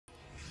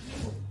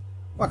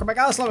Welcome back,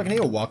 guys. Slowican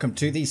here. Welcome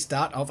to the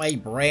start of a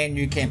brand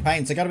new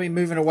campaign. So, going to be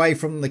moving away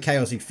from the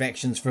Chaosy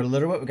factions for a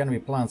little bit. We're going to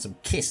be playing some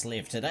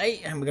Kislev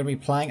today, and we're going to be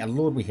playing a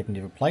lord we haven't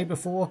ever played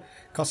before,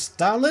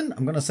 Kostaltyn.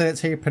 I'm going to say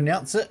that's how you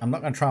pronounce it. I'm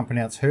not going to try and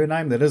pronounce her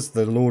name. That is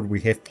the lord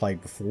we have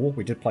played before.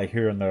 We did play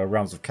her in the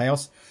Realms of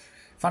Chaos.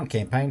 Fun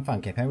campaign,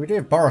 fun campaign. We do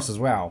have Boris as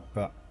well,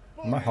 but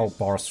I might hold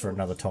Boris for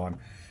another time.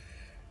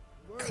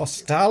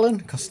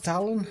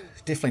 Kostaltyn?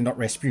 Definitely not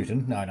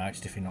Rasputin. No, it's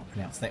definitely not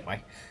pronounced that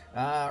way.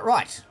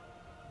 Right.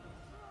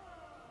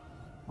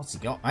 What's he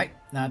got, mate?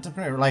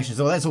 Different relations.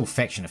 Oh, that's all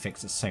faction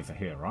effects. It's the same for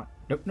her, right?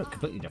 Nope,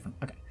 completely different.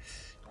 Okay.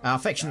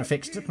 Faction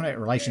effects, diplomatic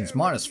relations,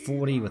 minus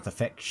 40 with the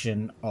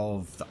faction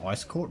of the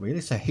Ice Court,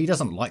 really? So he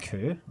doesn't like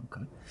her.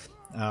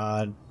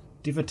 Okay.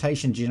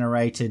 Devotation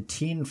generated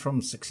 10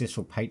 from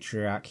successful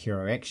Patriarch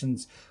hero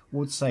actions.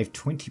 Would save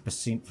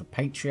 20% for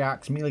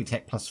Patriarchs. Melee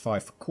attack plus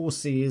 5 for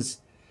Corsairs.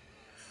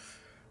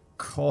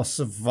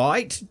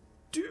 Korsavite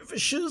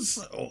Dervishes,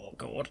 oh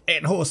god,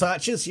 and Horse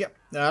Archers, yep.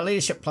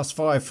 Leadership plus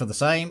 5 for the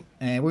same,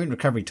 and wound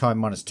recovery time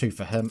minus 2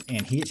 for him,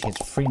 and he has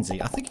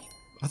Frenzy. I thought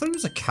he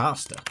was a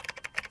caster.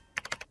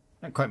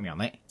 Don't quote me on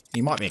that.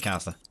 He might be a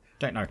caster.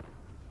 Don't know.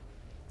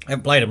 I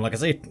haven't played him, like I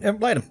said. I haven't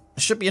played him.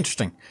 It should be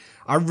interesting.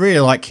 I really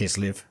like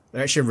Kislev.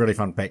 They're actually a really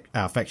fun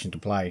faction to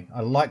play.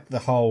 I like the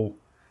whole,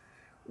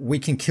 we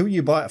can kill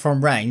you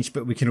from range,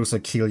 but we can also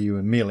kill you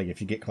in melee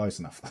if you get close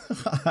enough.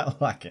 I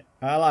like it.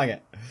 I like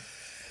it.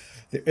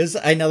 There is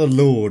another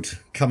lord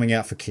coming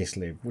out for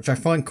Kislev, which I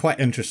find quite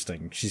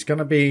interesting. She's going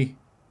to be,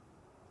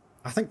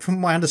 I think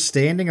from my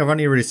understanding, I've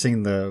only really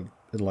seen the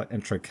like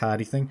intro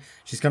cardy thing.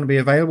 She's going to be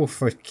available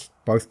for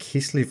both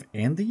Kislev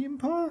and the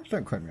Empire?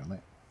 Don't quote me on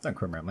that. Don't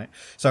quote me on that.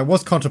 So I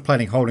was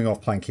contemplating holding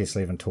off playing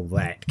Kislev until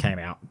that came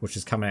out, which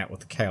is coming out with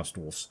the Chaos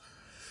Dwarfs.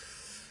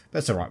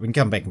 That's alright, we can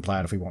come back and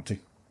play it if we want to.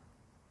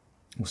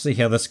 We'll see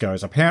how this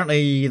goes.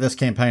 Apparently this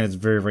campaign is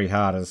very, very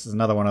hard. This is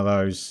another one of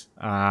those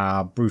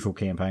brutal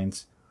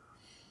campaigns.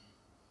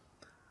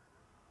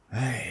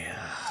 Hey,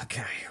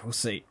 okay, we'll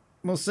see.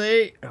 We'll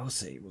see.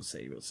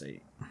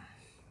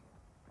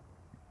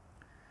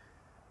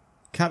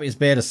 Can't be as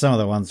bad as some of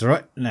the ones,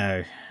 right?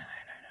 No.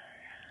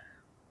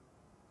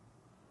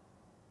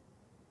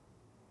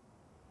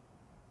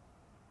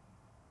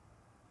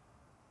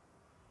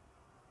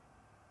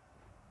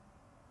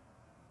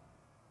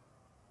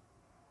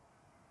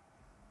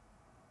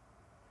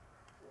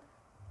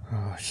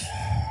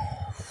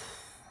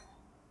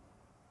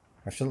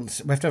 We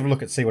have to have a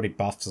look at see what he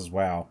buffs as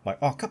well. Like,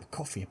 oh, cup of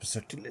coffee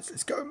episode 2.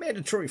 Let's go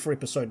mandatory for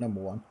episode number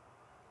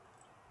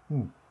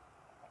 1.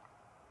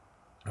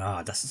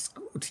 Das ist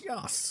gut,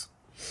 yes.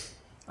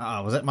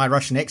 Was that my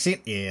Russian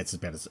accent? Yeah, it's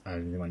about as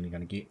only one you're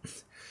going to get.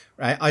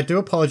 Right, I do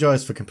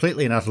apologise for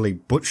completely and utterly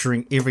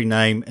butchering every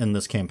name in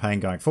this campaign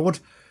going forward.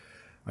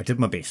 I did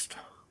my best.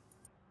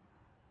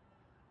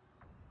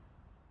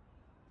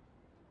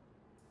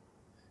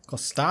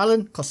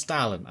 Kostaltyn,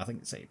 I think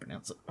that's how you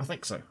pronounce it. I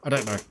think so. I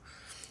don't know.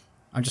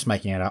 I'm just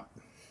making it up.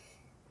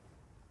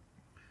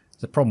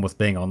 It's a problem with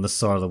being on this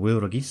side of the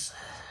world, I guess.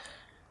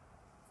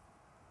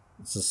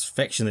 It's this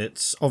faction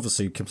that's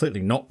obviously completely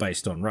not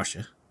based on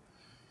Russia.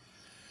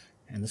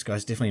 And this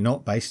guy's definitely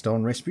not based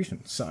on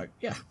Rasputin. So,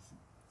 yeah.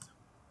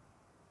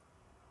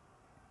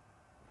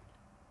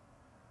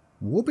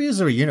 Warbears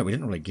are a unit we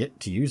didn't really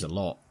get to use a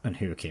lot in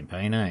her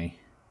campaign, eh?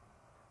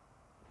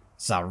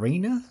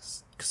 Tsarina?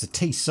 Because the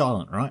T's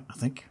silent, right? I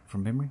think,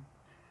 from memory.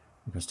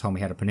 You guys told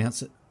me how to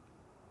pronounce it.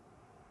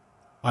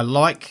 I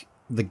like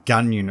the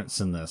gun units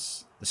in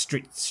this. The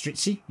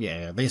Stritzy?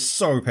 Yeah, they're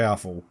so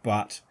powerful,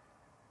 but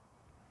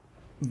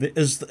there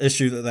is the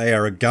issue that they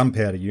are a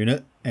gunpowder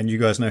unit, and you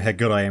guys know how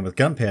good I am with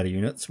gunpowder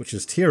units, which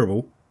is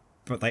terrible,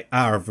 but they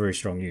are a very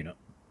strong unit.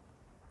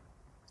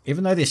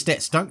 Even though their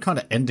stats don't kind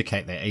of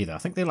indicate that either. I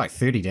think they're like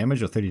 30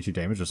 damage or 32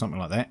 damage or something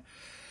like that.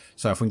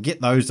 So if we can get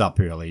those up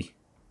early,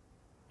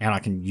 and I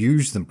can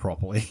use them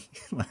properly,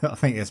 I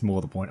think that's more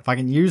the point. If I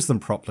can use them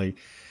properly,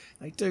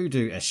 they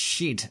do a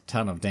shit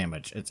ton of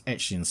damage. It's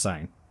actually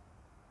insane.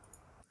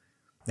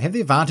 They have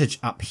the advantage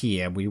up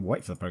here. We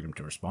wait for the program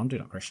to respond. Do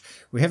not crash.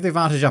 We have the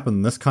advantage up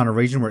in this kind of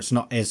region where it's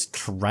not as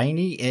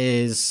terrainy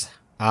as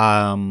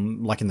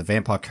like in the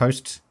Vampire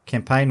Coast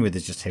campaign where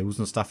there's just hills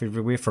and stuff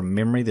everywhere. From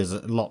memory, there's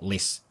a lot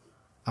less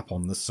up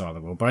on this side of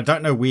the world. But I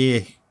don't know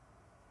where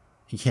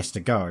he has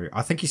to go.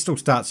 I think he still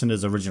starts in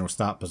his original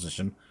start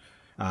position,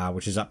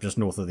 which is up just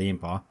north of the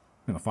Empire.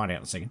 I'm going to find out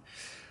in a second.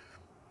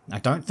 I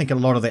don't think a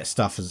lot of that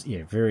stuff is,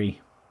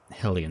 very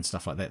hilly and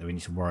stuff like that we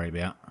need to worry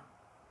about.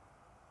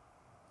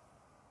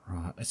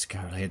 Right, let's go,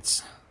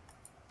 lads.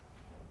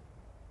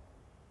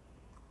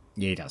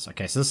 Yeah, he does.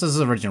 Okay, so this is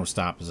his original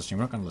start position.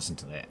 We're not going to listen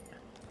to that.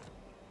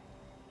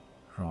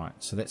 Right,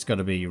 so that's got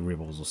to be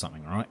rebels or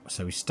something, right?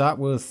 So we start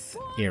with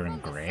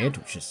Erengrad,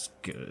 which is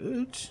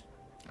good.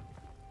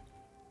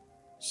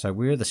 So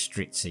where are the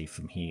Stritzy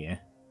from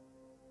here?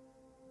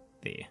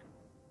 There.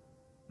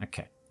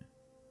 Okay.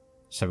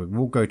 So we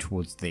will go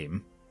towards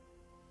them.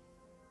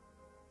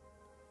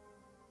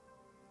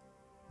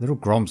 Little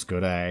Grom's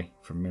good, eh?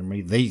 From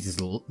memory.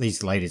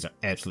 These ladies are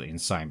absolutely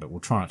insane, but we'll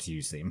try not to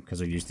use them,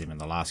 because I used them in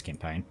the last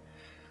campaign.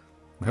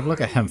 We'll have a look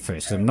at him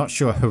first, because I'm not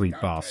sure who he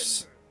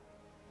buffs.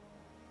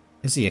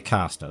 Is he a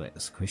caster?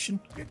 That's the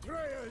question.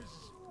 Betrayers!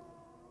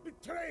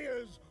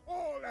 Betrayers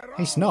all around!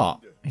 He's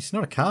not. He's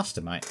not a caster,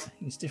 mate.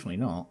 He's definitely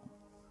not.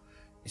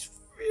 He's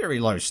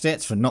very low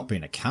stats for not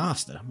being a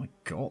caster. Oh my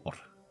god.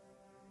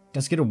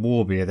 Does get a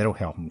warbear, that'll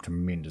help him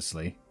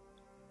tremendously.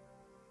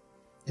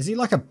 Is he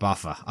like a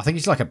buffer? I think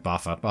he's like a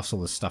buffer. Buffs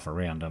all this stuff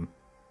around him.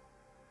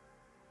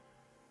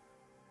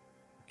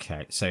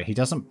 Okay, so he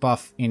doesn't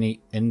buff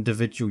any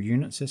individual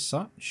units as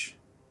such.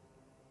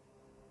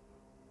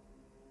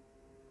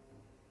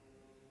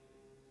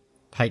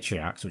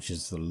 Patriarchs, which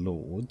is the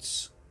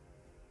lords.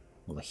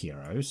 Or the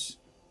heroes.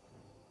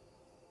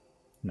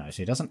 No,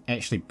 so he doesn't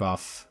actually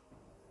buff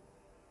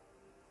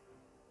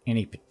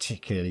any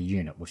particular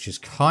unit, which is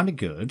kind of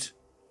good.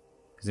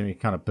 Because then we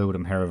kind of build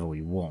them however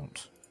we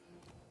want.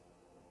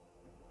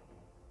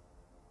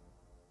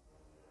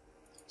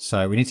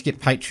 So we need to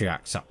get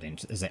Patriarchs up then.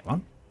 Is that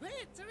one?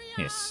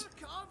 Yes.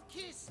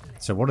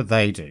 So what do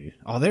they do?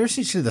 Oh, they're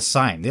essentially the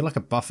same. They're like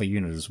a buffer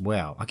unit as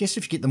well. I guess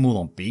if you get them all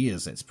on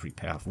bears, that's pretty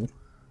powerful.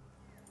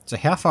 So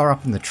how far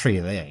up in the tree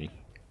are they?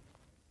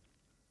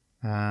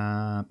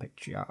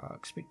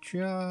 Patriarchs.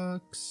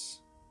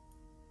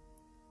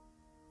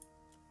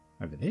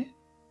 Over there?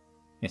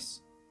 Yes.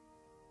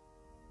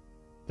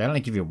 They only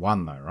give you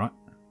one though, right?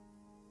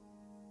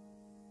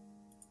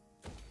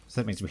 So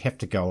that means we have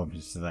to go up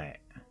into that.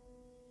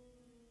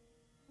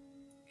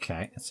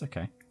 Okay, that's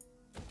okay.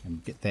 And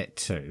we'll get that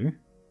too.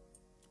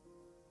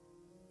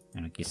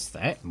 And I guess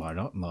that might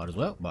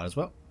as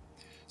well.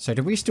 So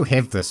do we still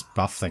have this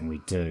buff thing?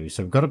 We do.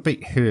 So we've got to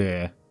beat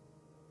her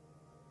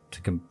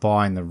to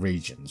combine the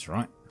regions,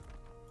 right?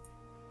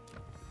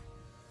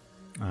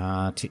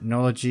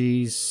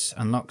 Technologies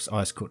unlocks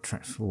Ice Court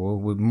transfer.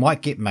 We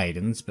might get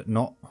maidens, but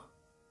not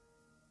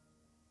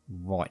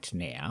right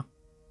now.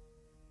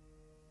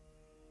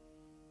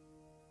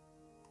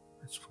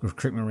 Let's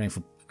recruitment rank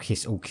for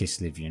all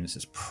Kislev units.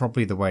 It's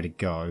probably the way to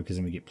go because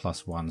then we get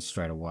 +1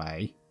 straight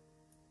away.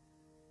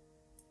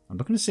 I'm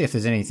looking to see if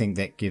there's anything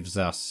that gives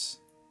us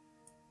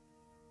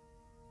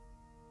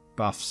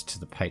buffs to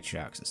the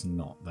Patriarchs. It's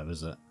not though,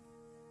 is it?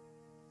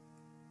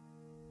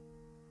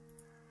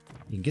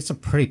 You can get some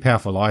pretty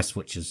powerful ice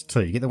switches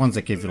too. You get the ones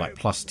that give you like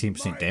plus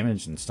 10%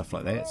 damage and stuff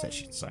like that. It's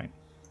actually insane.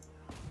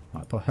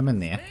 Right, put him in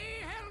there.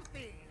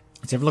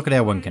 Let's have a look at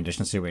our win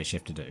condition, see what we actually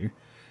have to do.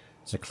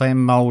 So Clan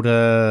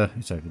Mulder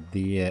is over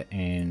there,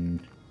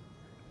 and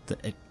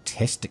the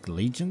Tastic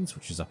Legions,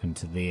 which is up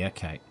into there.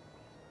 Okay.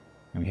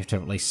 And we have to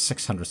have at least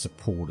 600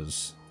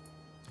 supporters.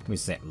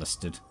 Where's that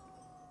listed?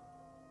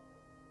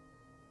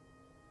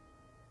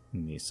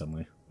 In there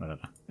somewhere. I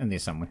don't know. In there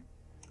somewhere.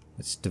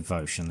 It's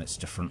devotion, that's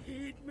different.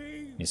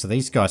 Yeah, so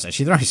these guys,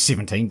 actually they're only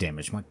 17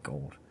 damage, my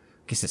god. I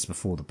guess that's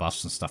before the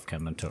buffs and stuff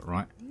came into it,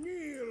 right?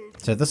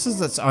 So this is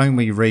its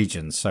only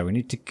region, so we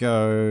need to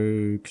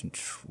go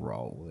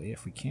control there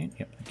if we can.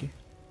 Yep, thank you.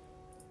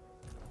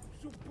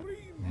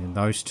 And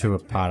those two are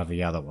part of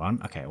the other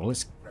one. Okay, well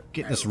let's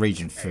get this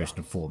region first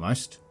and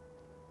foremost.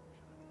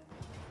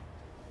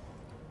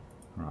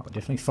 Alright, we're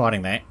definitely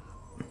fighting that.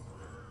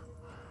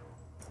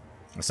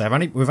 So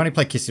we've only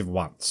played Kislev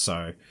once,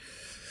 so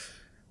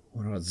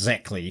we're not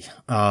exactly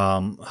we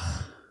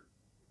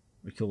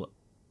call it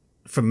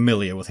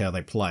familiar with how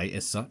they play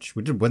as such.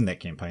 We did win that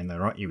campaign though,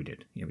 right? Yeah, we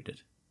did. Yeah, we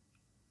did.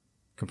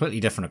 Completely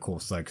different, of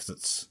course, though, because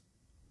it's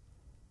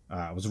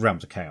it was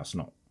Realms of Chaos,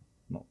 not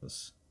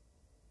this.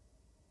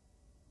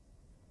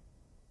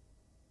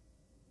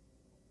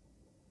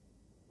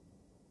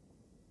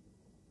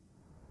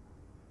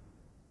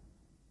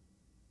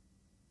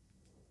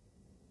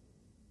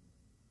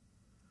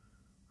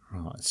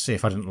 Right, let's see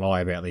if I didn't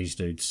lie about these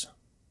dudes.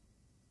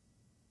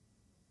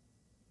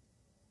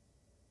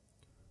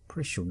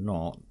 Pretty sure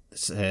not.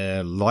 It's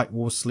light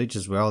war sledge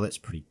as well. That's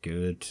pretty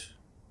good.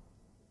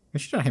 We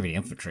actually don't have any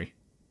infantry.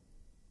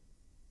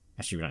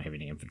 Actually, we don't have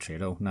any infantry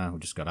at all. No,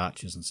 we've just got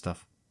archers and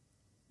stuff.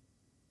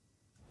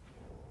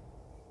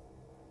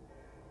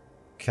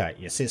 Okay,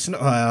 yes, it's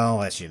not.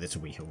 Oh, actually, that's a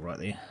wee hill right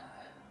there.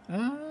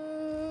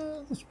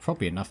 That's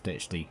probably enough to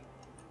actually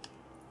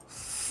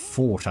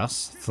thwart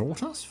us.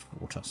 Thwart us.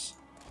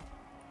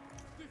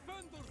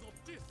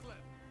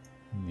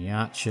 And the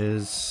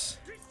archers.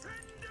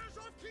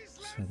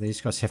 So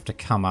these guys have to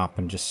come up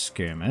and just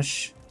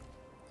skirmish.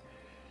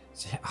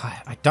 So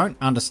I don't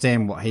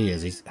understand what he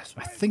is.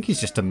 I think he's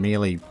just a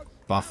melee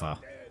buffer.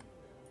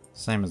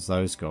 Same as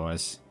those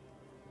guys.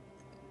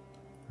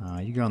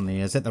 You go on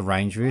there. Is that the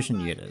range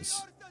version? Yeah, it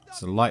is.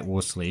 It's a light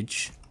war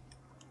sledge.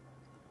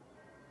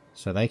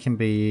 So they can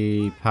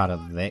be part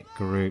of that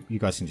group. You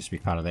guys can just be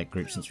part of that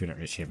group since we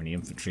don't actually have any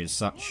infantry as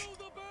such.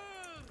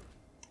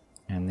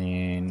 And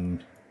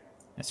then...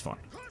 that's fine.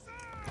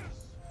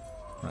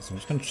 Right, so I'm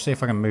just going to see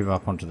if I can move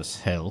up onto this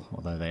hill,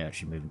 although they're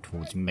actually moving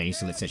towards me,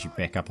 so let's actually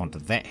back up onto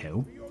that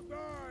hill.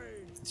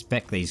 Let's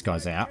back these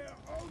guys out.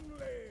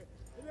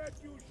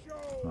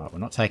 Right, we're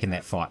not taking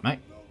that fight, mate.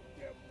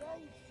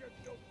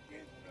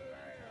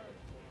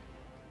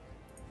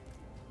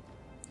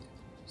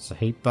 So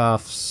he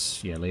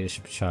buffs, yeah,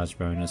 leadership charge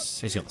bonus.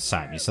 He's got the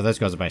same, so those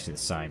guys are basically the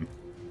same.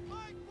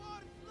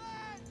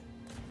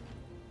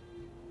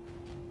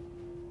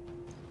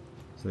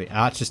 So the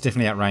archers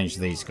definitely outrange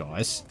these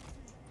guys.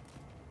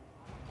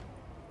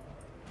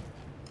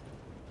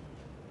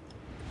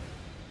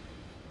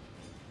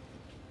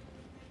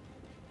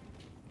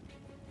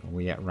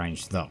 We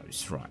outrange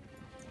those, right.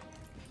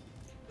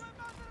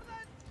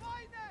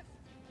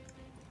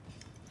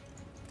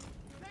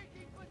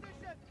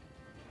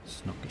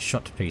 Let's not get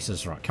shot to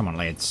pieces. Right, come on,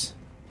 lads.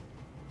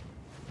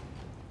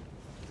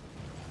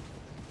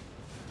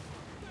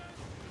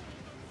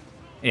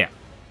 Yeah,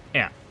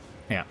 yeah,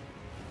 yeah,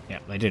 yeah.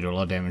 They do a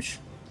lot of damage.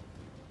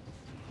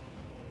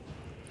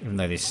 Even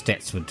though their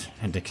stats would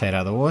indicate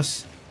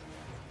otherwise.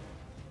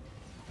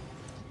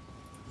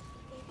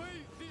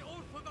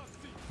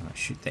 Right,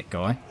 shoot that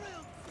guy.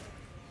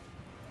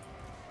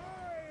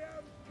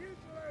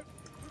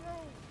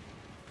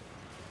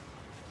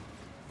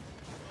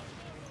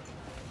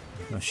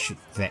 Shoot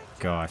that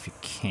guy if you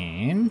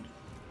can.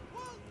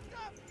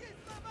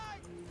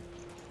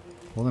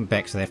 Pull them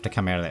back so they have to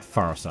come out of that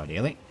forest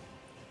ideally.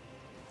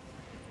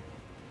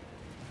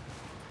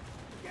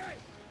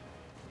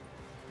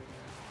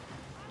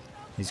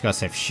 These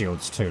guys have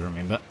shields too,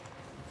 remember.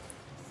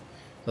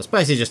 So it's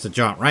basically just a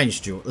giant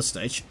range duel at this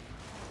stage.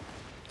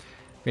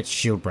 If we get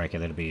shield breaker,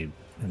 that'd be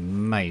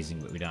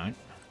amazing, but we don't.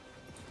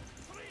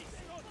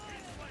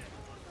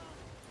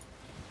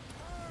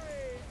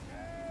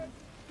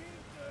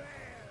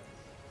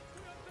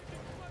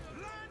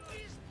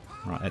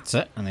 Right, that's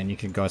it. And then you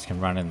guys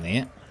can run in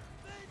there.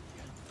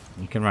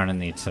 You can run in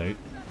there too.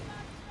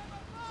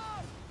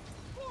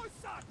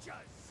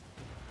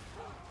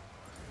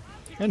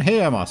 In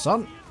here, my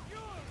son.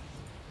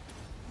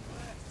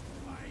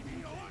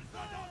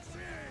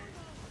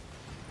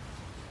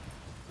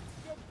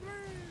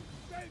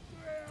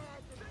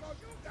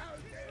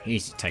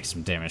 Easy, take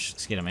some damage.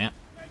 Let's get him out.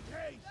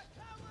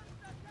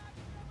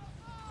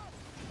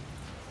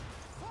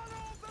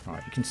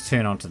 Alright, you can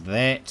turn onto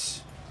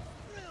that.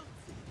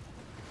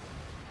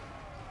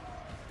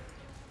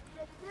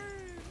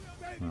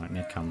 Alright,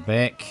 now come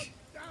back.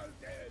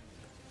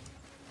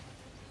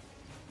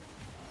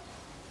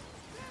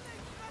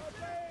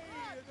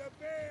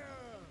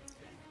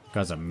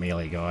 Guy's a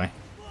melee guy.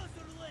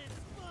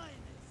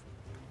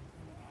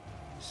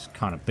 He's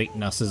kind of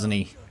beating us, isn't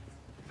he?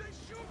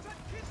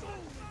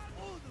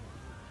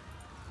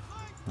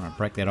 Alright,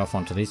 break that off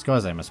onto these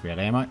guys. They must be out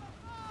of ammo.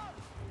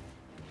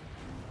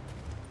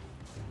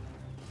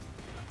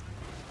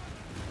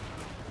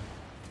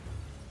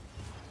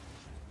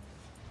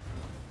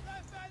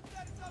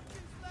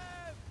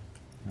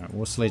 Alright,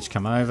 War Sledge,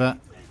 come over.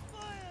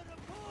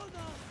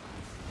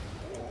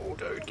 Oh,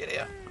 dude, get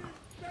out.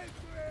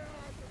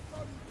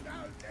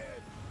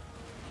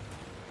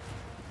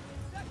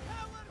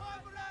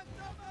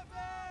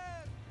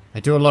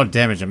 They do a lot of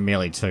damage in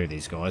melee too,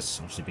 these guys.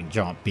 Obviously being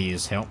giant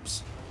bears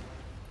helps.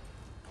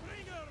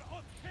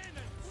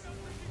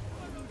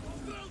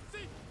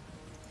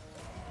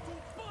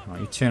 Right,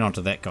 you turn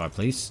onto that guy,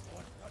 please.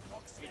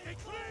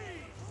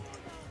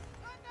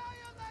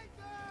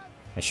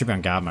 They should be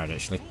on guard mode,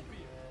 actually.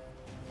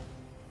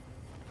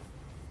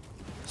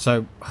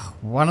 So,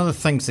 one of the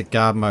things that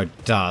guard mode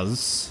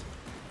does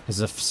is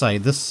if, say,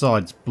 this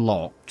side's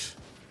blocked,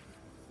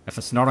 if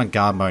it's not on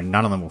guard mode,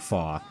 none of them will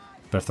fire.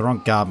 But if they're on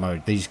guard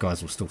mode, these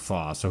guys will still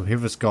fire. So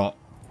whoever's got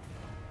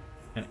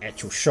an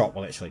actual shot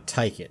will actually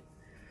take it.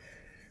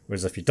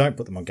 Whereas if you don't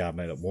put them on guard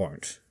mode, it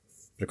won't.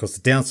 Because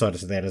the downside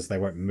to that is they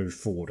won't move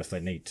forward if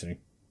they need to.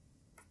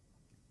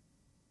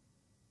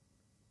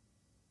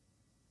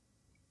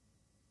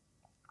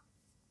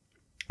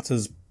 So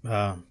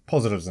there's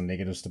positives and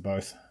negatives to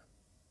both.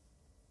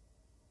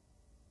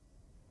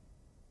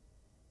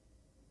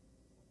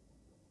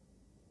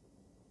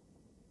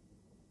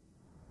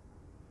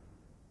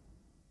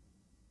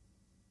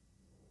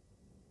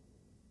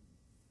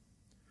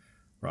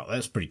 Right,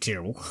 that's pretty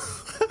terrible.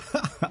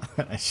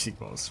 That actually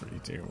was pretty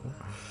terrible.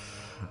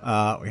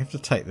 We have to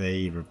take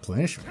the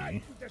replenishment.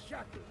 I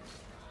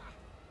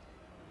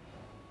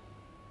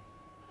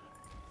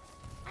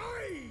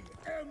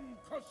am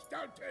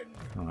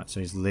Kostaltyn. Alright,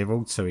 so he's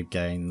leveled, so we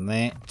gain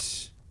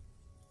that.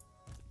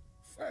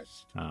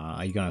 First,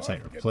 Are you going to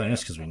take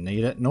replenish because we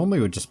need it? Normally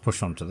we'd just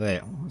push onto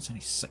that. Oh, there's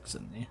only 6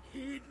 in there.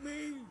 heed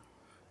me.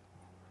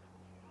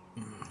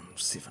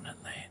 7 in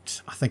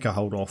that. I think I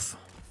hold off.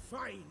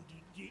 Find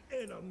the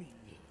enemy.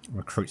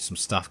 Recruit some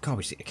stuff. God,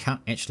 I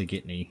can't actually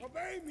get any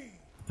Obey me.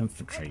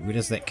 infantry. Where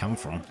does that come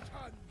from?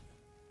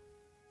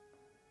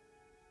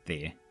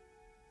 There.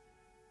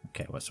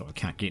 Okay, well, so I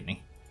can't get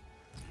any.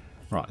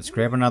 Right, let's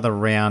grab another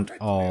round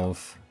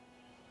of...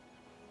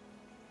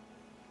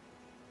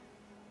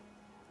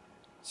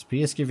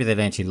 Spears give you that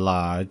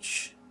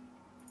anti-large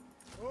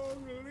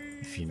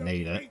if you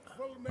need it.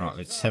 Right,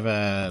 let's have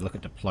a look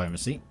at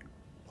diplomacy.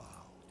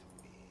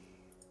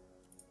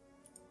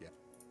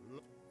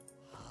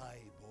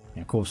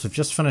 And of course, we've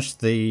just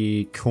finished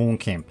the corn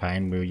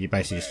campaign where you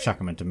basically just chuck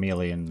them into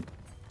melee and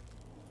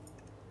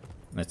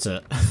That's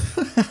it.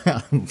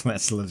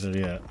 That's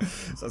literally it.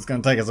 So it's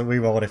going to take us a wee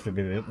while to have to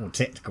be a bit more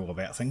tactical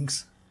about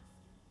things.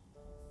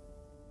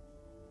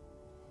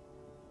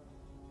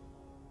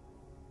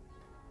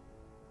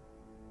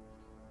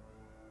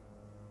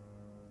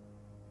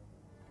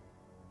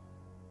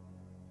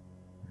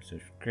 So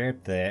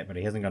grab that, but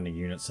he hasn't got any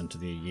units into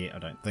there yet, I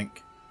don't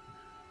think.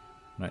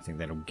 I don't think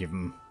that'll give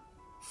him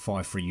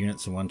 5 free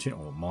units in one turn,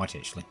 or it might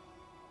actually.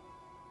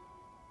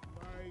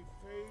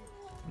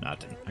 No, it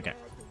didn't. Okay.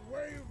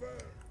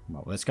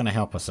 Well, that's going to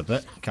help us a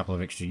bit. A couple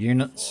of extra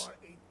units.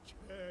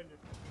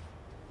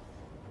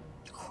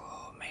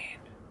 Oh, man.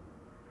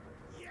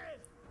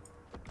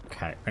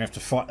 Okay, we're going to have to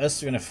fight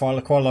this. We're going to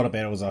fight quite a lot of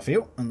battles, I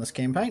feel, in this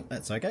campaign.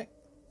 That's okay.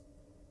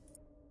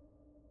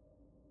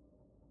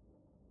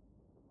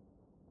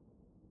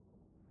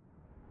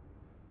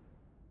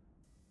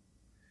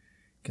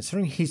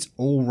 Considering he's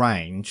all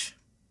range,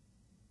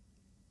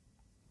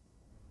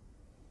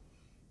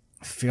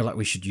 I feel like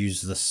we should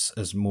use this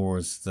as more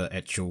as the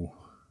actual,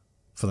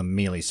 for the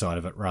melee side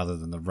of it rather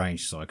than the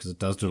range side, because it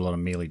does do a lot of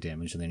melee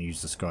damage, and then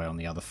use this guy on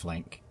the other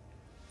flank.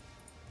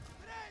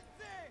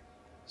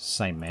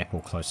 Same map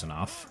or close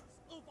enough.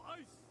 I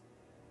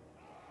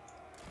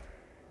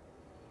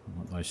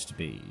want those to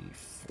be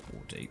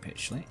 4 deep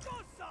actually.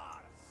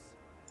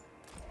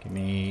 Give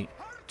me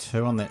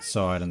 2 on that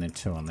side and then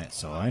 2 on that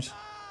side.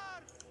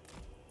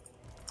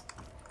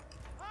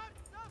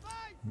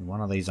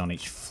 One of these on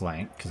each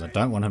flank, because I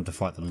don't want him to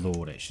fight the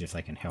Lord actually if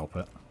they can help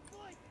it.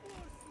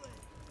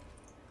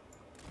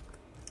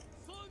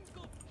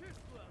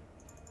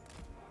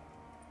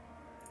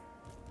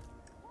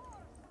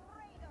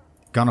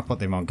 Gonna put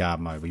them on guard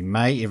mode. We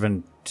may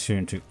even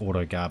turn to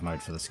auto guard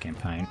mode for this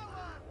campaign.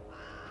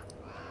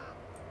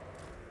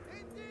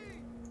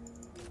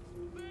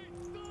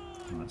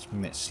 Let's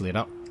bring that sled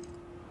up.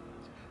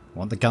 I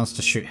want the guns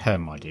to shoot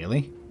him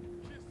ideally.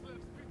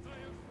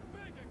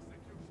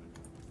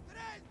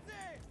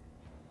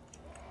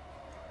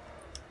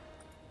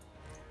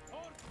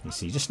 You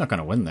see, you're just not going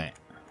to win that.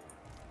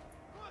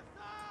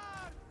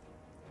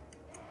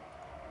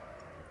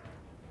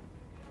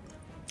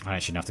 I don't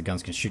actually know if the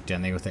guns can shoot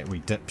down there with that wee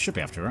dip. Should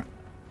be after it.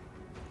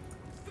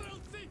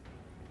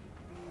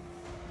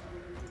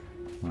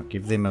 I'll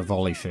give them a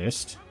volley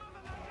first.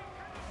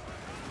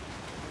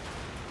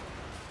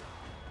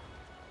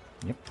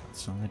 Yep,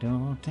 that's all they do a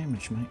lot of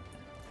damage, mate.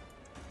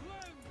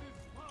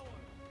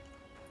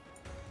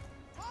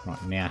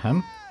 Right, now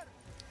him.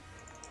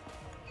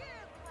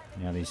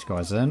 Now these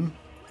guys in.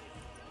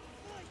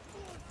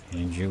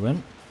 And you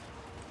in.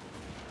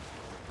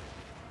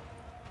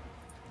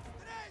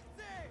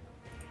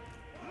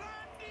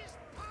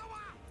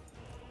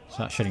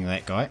 Start shooting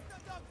that guy.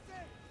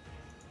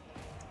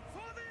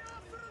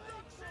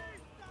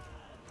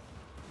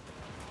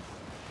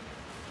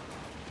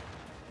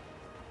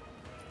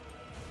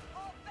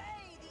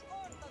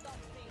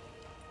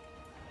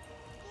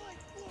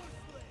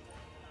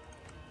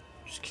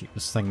 Just keep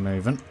this thing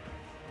moving.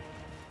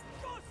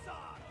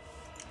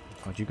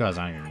 God, you guys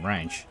aren't even in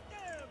range.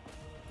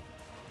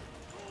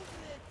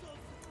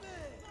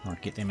 I'll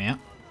get them out.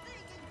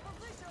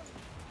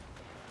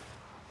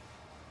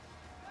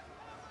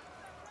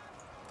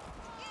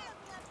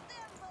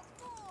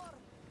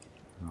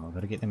 Oh, I've got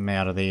to get them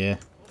out of there.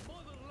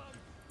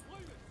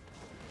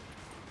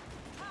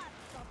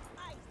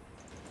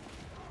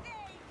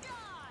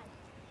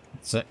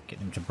 That's it. Get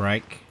them to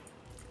break.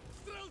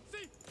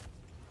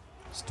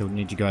 Still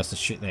need you guys to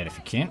shoot that if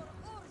you can.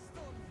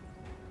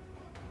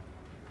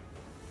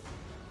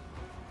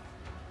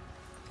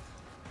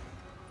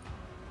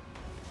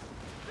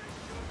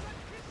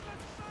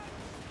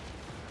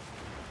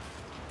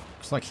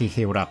 Looks like he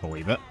healed up a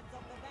wee bit.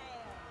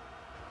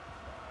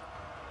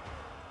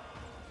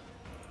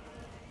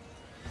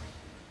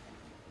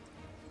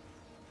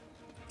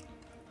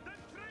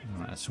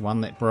 Right, that's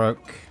one that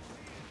broke.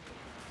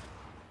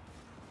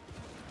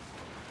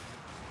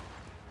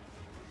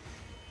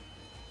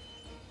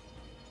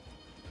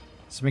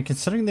 So I mean,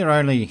 considering they're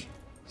only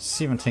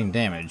 17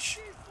 damage,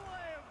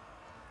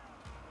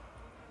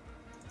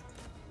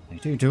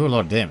 they do a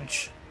lot of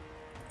damage.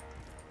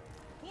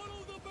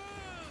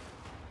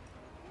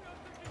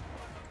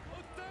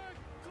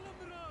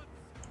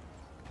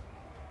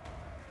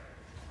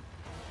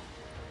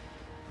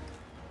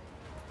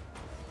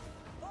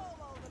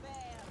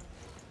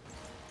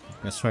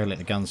 This way, let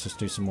the guns just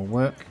do some more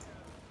work.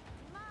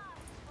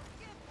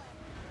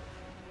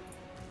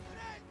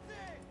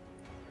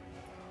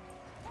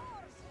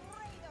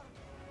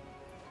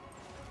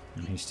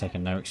 And he's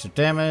taking no extra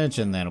damage,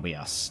 and that'll be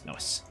us.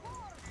 Nice.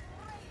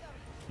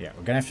 Yeah,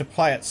 we're going to have to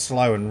play it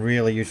slow and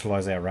really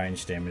utilise our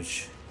range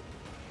damage.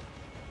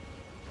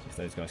 See if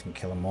those guys can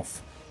kill him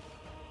off.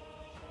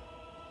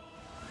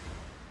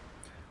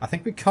 I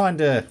think we kind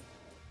of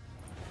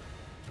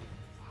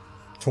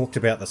talked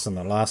about this in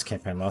the last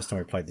campaign, last time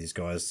we played these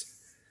guys,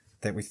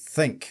 that we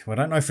think, well,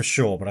 I don't know for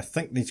sure, but I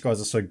think these guys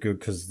are so good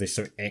because they're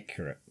so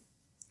accurate.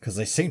 Because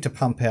they seem to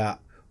pump out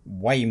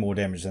way more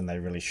damage than they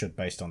really should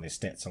based on their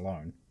stats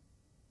alone.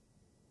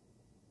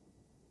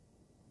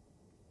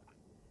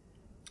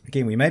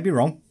 Again, we may be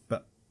wrong,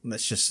 but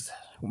that's just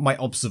my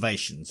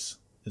observations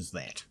is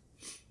that.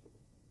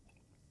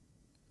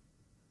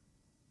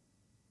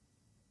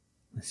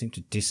 They seem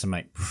to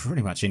decimate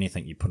pretty much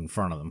anything you put in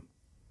front of them.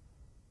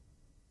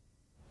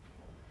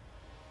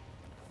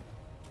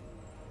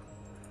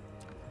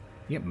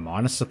 You get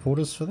minus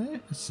supporters for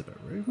that? That's a bit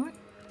rude, mate.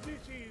 This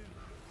is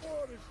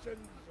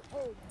Orison's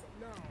home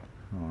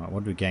now. Alright,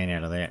 what do we gain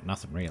out of that?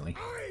 Nothing really.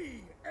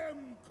 I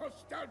am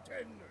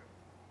Kostaltyn.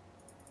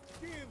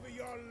 Give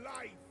your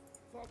life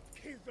for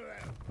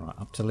Kislev. Right,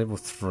 up to level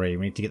 3.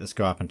 We need to get this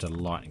guy up into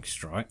lightning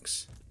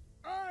strikes.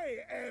 I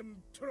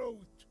am truth.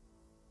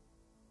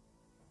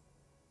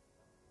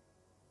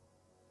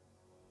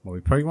 Well, we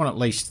probably want at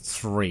least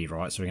 3,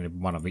 right? So we're going to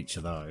have one of each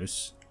of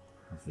those.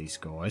 Of these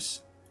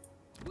guys.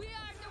 We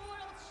are the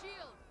world's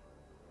shield.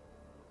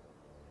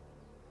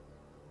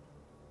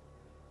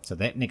 So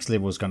that next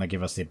level is going to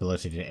give us the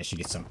ability to actually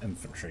get some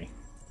infantry.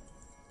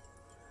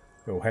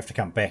 But we'll have to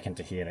come back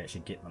into here to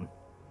actually get them.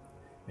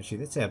 Actually,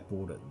 that's our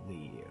border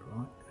there,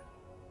 right?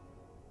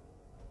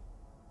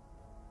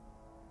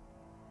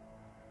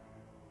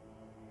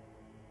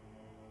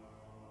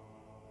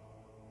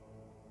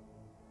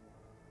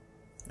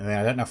 And then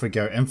I don't know if we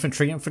go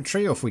infantry,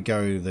 or if we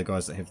go the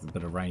guys that have a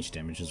bit of range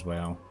damage as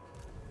well.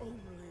 Only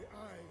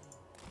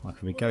I. Like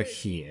if we go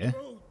here.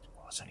 Truth.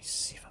 Oh, it's only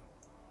 7.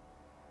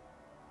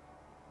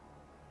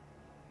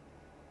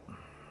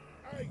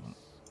 Ice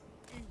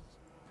is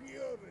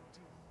purity.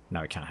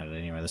 No, we can't hit it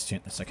anyway this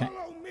turn. That's okay.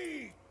 Follow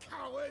me,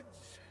 cowards.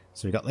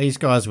 So we got these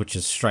guys, which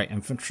is straight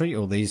infantry,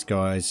 or these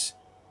guys,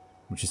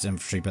 which is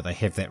infantry, but they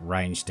have that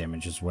range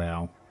damage as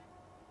well.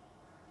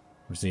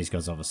 Whereas these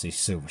guys obviously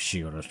silver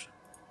shielded.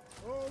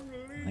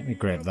 Let me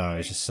grab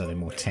those just so they're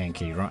more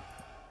tanky, right?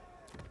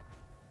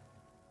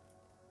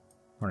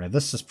 Alright,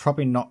 this is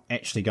probably not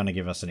actually going to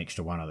give us an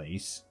extra one of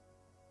these.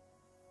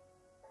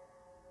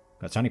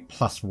 But it's only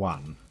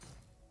 +1.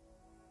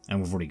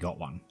 And we've already got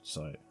one,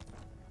 so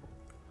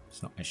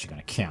it's not actually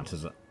going to count,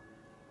 is it?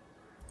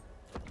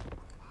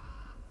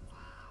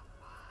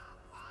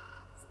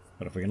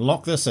 But if we can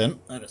lock this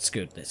in, that's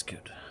good, that's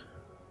good.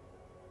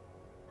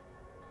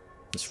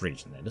 This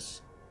region, that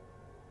is.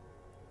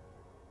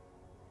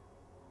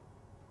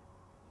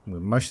 We're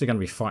mostly going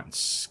to be fighting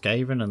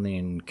Skaven and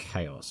then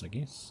Chaos, I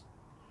guess.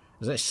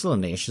 Is that still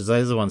an Ash? Is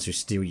those the ones who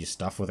steal your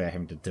stuff without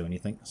having to do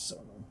anything? So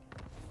annoying.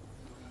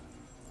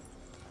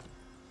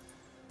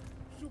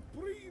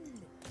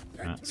 Supreme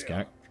Right, let's go.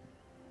 Patriarch.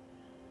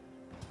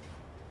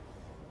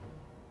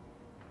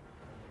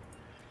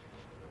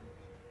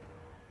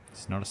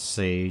 It's not a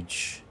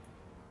siege.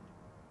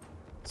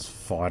 Let's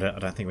fight it. I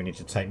don't think we need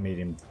to take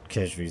medium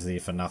casualties there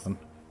for nothing.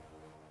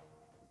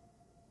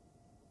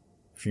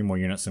 A few more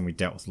units than we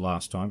dealt with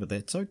last time, but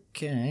that's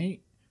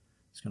okay.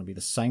 It's going to be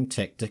the same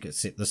tactic,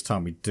 except this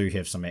time we do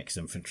have some axe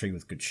infantry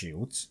with good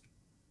shields.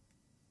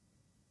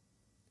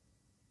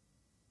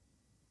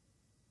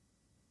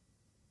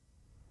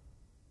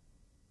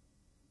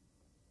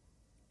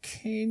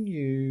 Can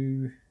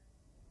you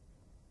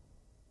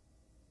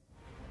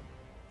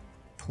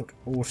put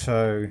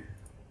auto...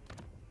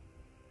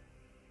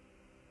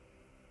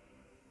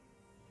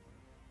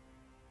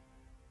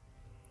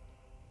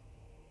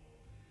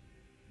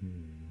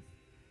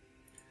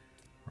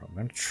 Right, I'm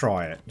going to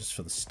try it just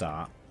for the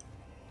start.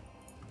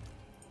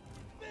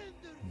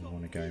 I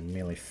want to go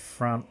melee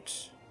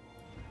front.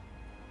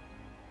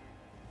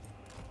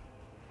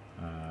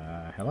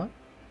 Hello?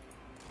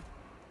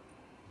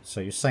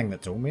 So you're saying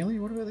that's all melee?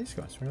 What about these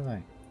guys? Where are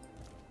they?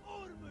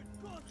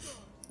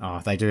 Oh,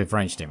 they do have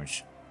range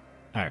damage.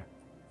 Oh,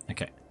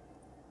 okay.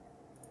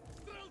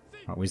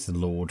 Right, where's the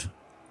Lord?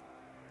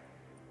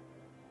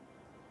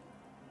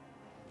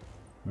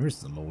 Where is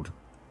the Lord?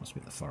 Must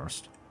be the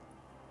forest.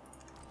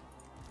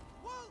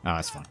 Oh,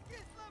 that's fine.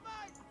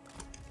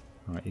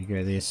 Alright, you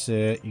go there,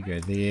 sir. You go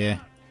there.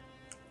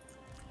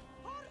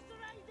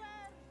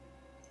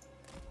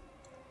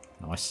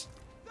 Nice.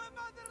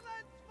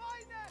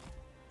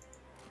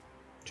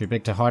 Too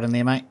big to hide in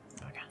there, mate?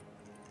 Okay.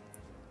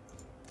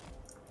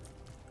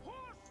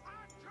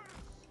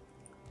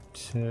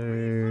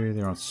 2,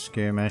 they're on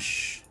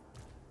skirmish.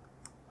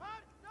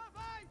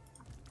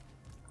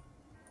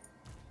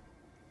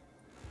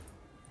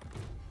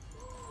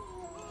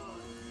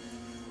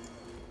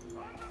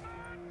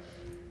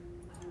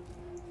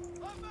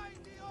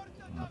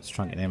 Let's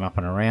try and get them up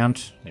and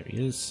around. There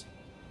he is.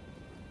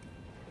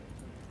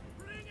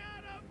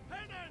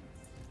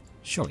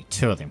 Surely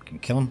 2 of them can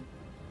kill him.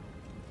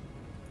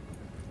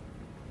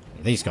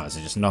 Yeah, these guys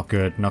are just not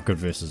good. Not good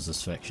versus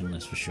this faction,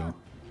 that's for sure.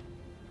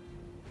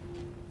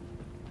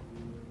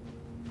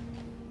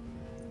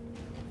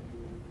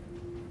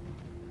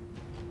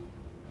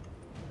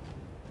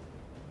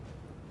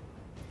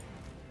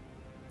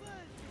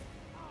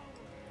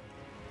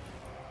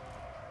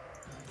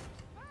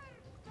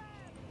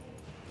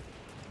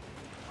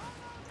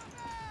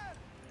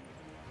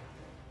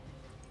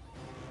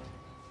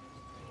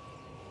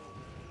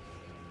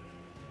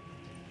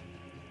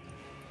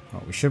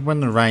 Well, we should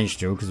win the range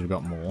duel because we've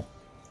got more.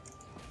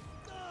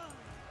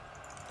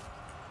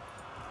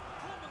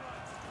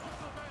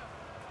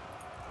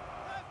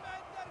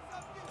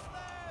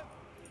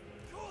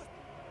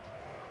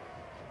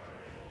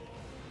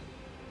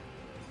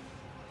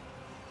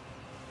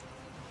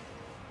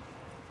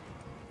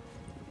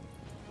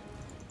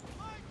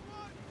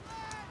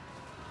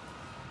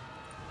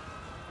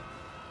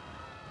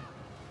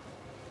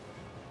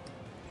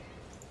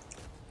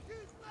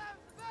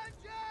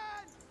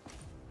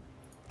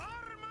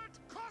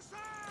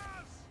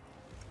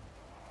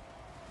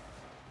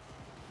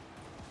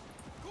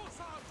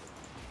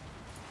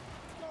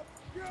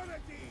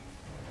 purity.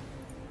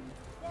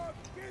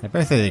 They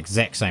both have the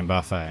exact same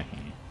buffet.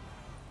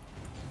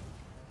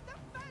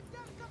 Defenders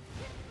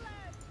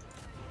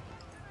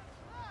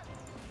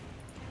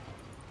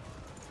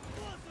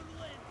of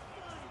Kislev!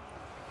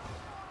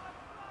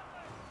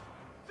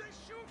 They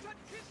shoot at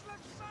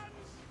Kislev's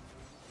sons!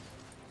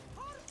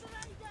 Horse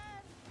Rider!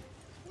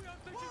 We are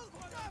taking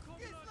fire,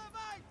 comrades!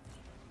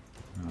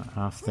 Right,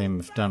 half of them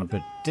have done a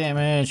bit of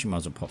damage. You might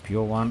as well pop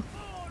your one.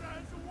 All as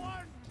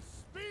one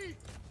speak.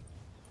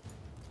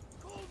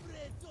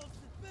 Comrades of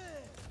the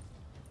fair.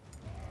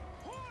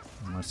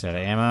 Almost out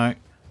of ammo. Engage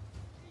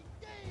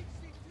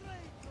the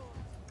traitors.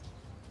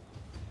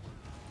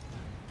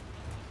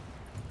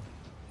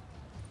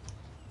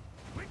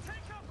 We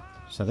take up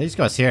arms! So these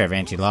guys here have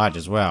anti-large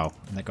as well.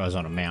 And that guy's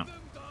on a mount. Them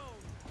down.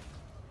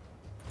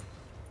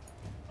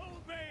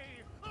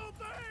 Obey!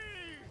 Obey!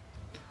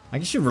 I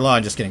guess you rely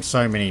on just getting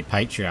so many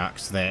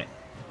patriarchs that,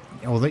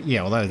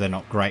 although they're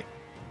not great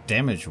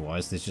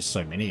damage-wise, there's just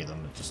so many of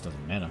them it just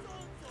doesn't matter.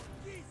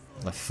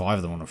 Like 5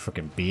 of them on a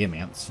freaking bear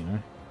mounts, you know.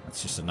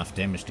 That's just enough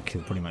damage to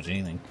kill pretty much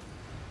anything.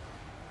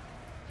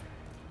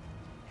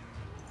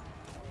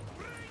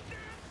 Bring them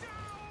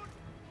down!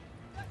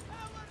 The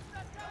cowards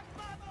attack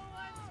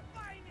Babylon's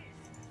finest!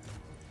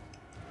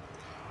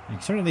 And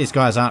considering these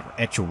guys aren't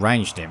actual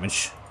range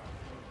damage,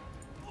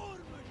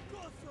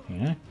 you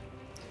know,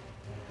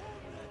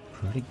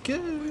 pretty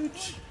good.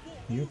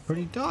 You're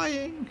pretty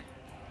dying.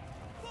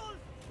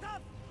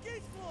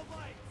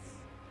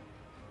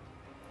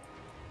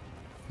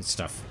 Good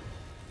stuff.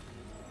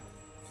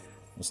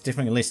 It's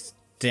definitely less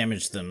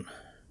damage than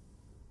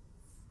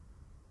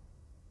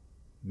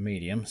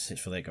medium, except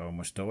for that guy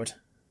almost died.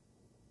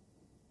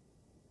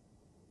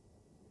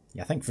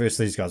 Yeah, I think versus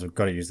these guys we've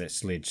got to use that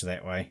sledge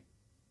that way.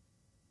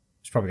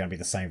 It's probably going to be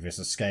the same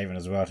versus Skaven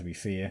as well, to be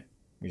fair.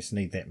 We just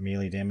need that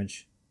melee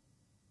damage.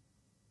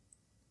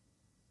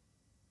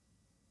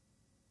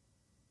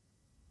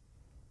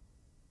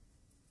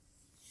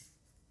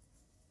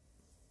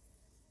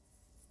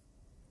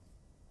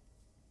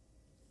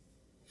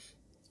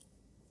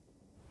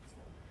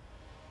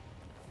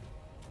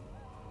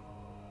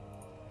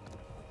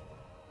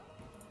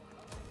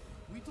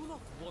 We do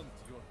not want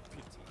your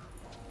pity.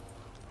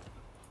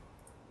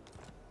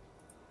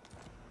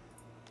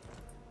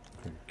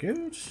 Pretty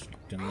good.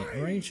 Done that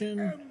region.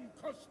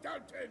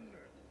 Kostaltyn.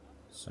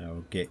 So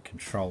we'll get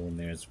control in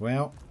there as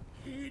well.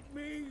 Heed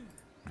me.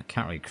 I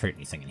can't recruit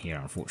anything in here,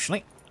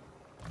 unfortunately.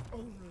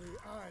 Only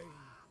I.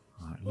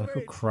 Alright,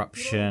 local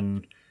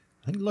corruption.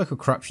 I think local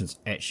corruption's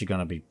actually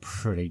going to be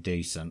pretty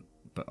decent,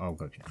 but I'll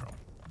go control.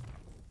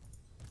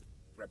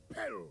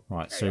 Repel.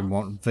 Right, so we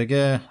want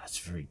vigor. That's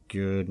very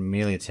good.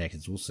 Melee attack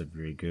is also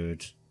very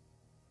good.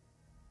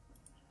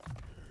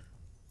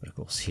 But of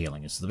course,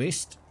 healing is the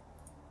best.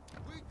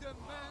 We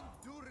demand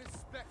due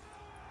respect.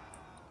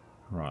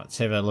 Right, let's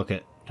have a look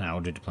at. No,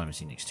 I'll do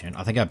diplomacy next turn.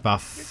 I think I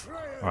buff.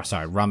 Oh,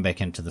 sorry, run back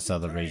into this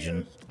other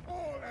region.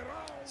 All around.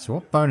 So,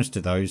 what bonus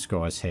do those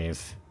guys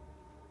have?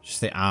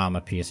 Just their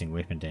armor piercing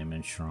weapon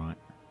damage, right?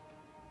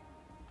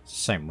 It's the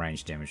same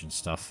range damage and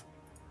stuff.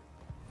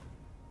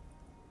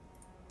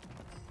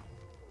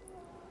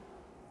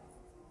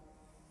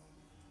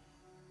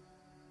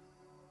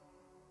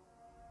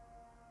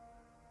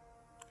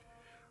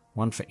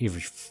 One for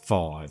every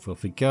 5. Well,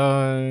 if we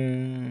go...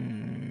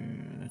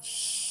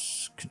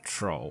 Let's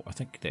control. I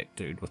think that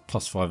dude with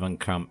 +5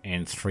 income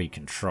and 3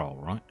 control,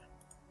 right?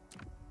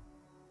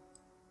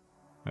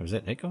 Oh, was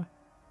that guy?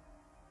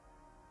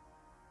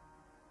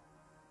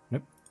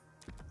 Nope.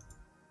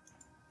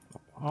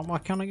 Oh, why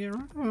can't I get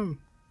rid of him?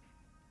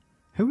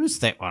 Who is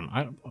that one?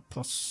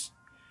 +10.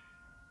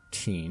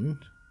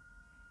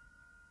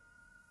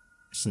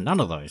 It's none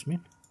of those,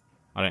 man.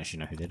 I don't actually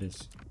know who that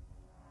is.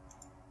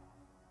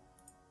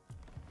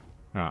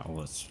 Alright,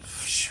 well, it's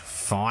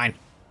fine.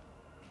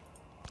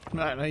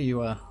 No,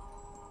 you are.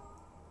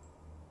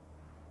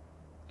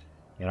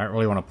 Yeah, I don't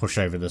really want to push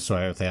over this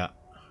way without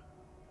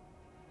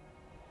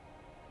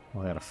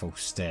a full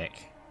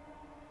stack.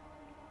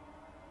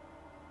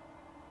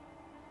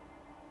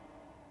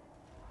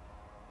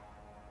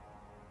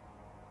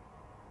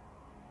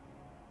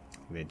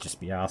 They'd just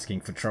be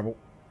asking for trouble.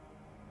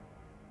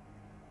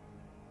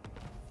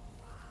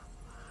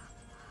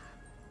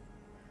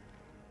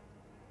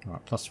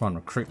 Alright, +1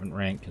 recruitment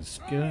rank is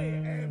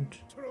good.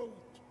 Throat.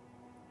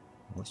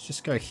 Let's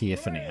just go here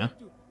for now.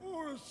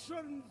 Or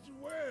sons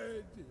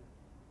wed.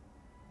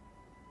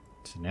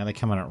 So now they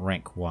come in at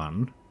rank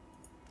 1.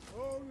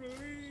 Only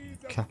A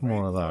the couple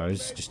more of faithful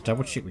those. let Just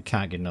double go. check we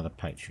can't get another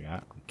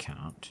patriarch. We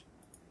can't.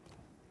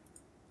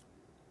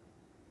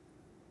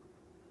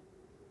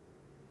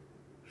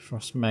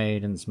 Frost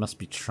Maidens must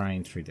be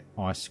trained through the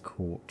Ice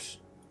Court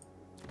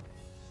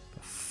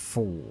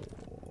before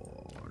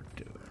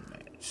doing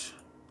that.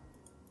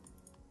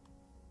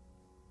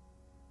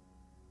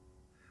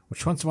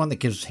 Which one's the one that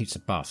gives heaps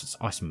of buffs? It's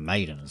Ice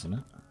Maiden, isn't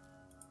it?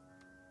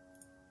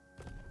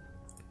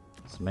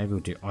 So maybe we'll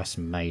do Ice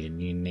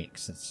Maiden you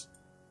next. That's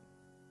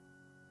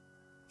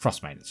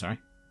Frost Maiden, sorry.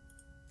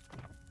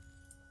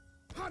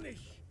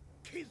 Punish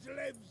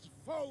Kislev's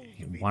foes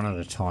One at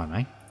a time,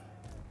 eh?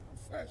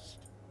 first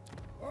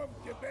of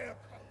the bear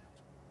cult.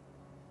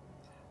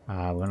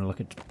 We're going to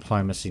look at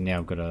diplomacy now.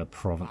 We've got a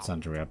province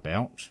under our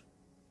belt.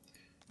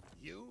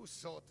 You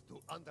sought to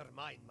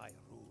undermine my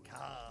rule.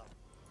 Come.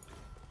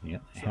 Yeah,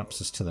 it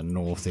helps us to the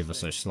north ever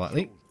so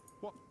slightly.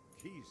 What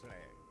Kislev?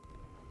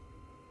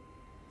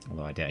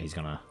 Although I doubt he's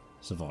going to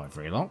survive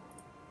very long.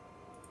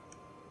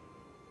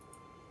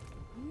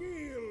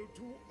 Kneel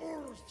to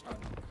Urson.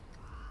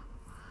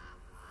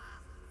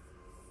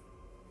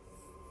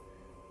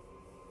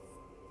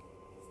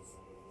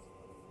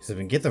 So if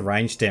we can get the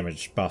range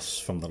damage buffs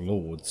from the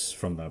lords,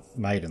 from the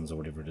maidens or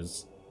whatever it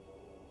is.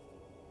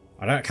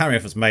 I can't remember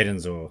if it's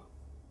maidens or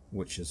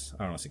witches.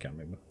 I honestly can't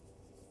remember.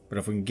 But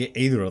if we can get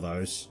either of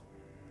those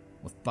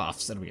with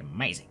buffs, that'll be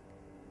amazing.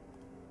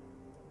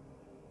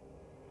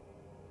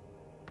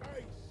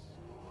 Ice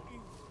is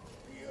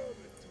purity.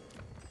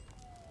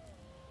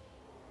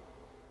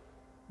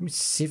 Maybe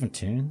 7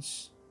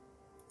 turns.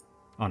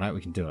 Oh no,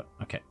 we can do it.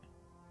 Okay.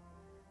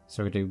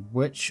 So we do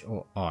witch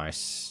or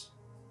ice.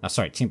 Oh,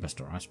 sorry,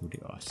 tempest or ice. We'll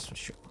do ice for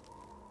sure.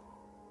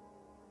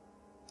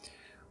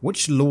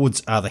 Which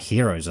lords are the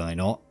heroes, are they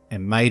not?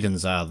 And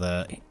maidens are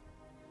the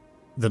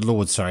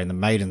lords, sorry, and the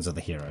maidens are the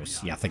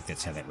heroes. Yeah, I think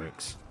that's how that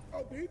works.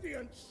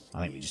 Obedience.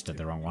 I think we just did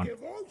the wrong one.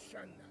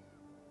 Devotion.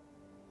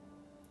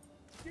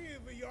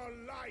 Give your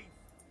life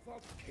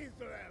for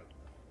Kislev.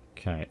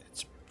 Okay,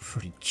 it's a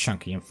pretty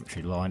chunky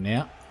infantry line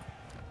now.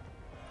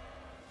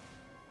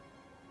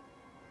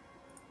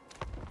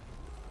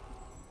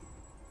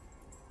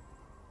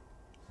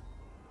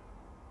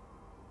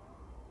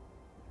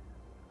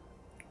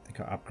 I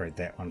think I'll upgrade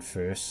that one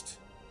first.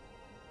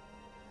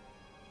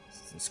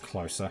 It's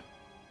closer.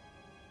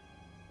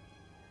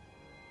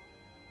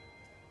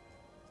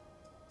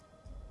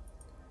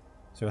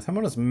 So with him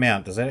on his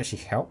mount, does that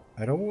actually help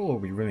at all, or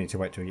we really need to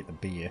wait till we get the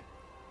beer?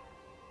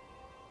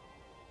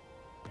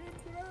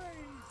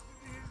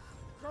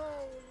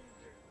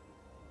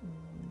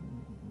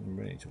 We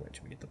really need to wait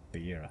till we get the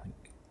beer, I think.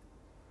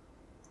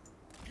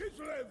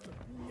 Kislev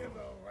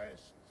never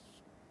rests.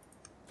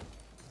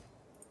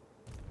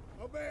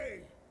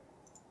 Obey.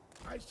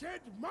 I said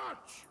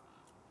march.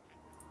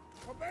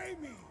 Obey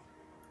me.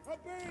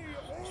 Obey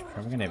all.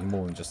 Probably going to have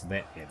more than just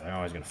that there, though.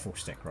 I was going to full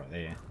stack right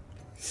there.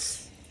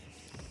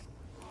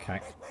 Okay.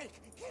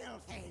 Kill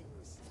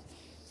things.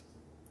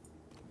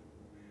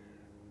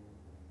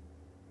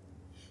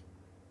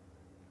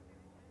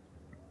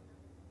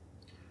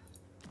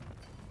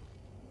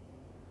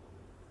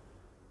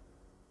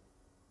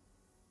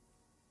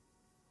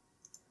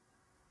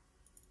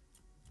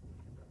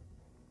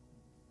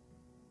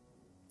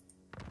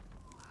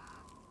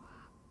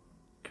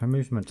 Can I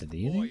move him into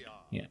there then?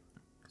 Yeah.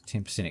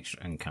 10%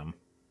 extra income.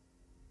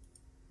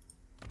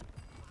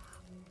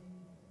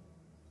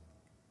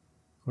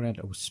 What add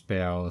all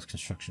spells,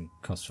 construction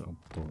costs for all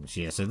balls.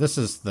 Yeah, so this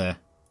is the...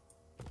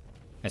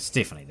 It's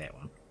definitely that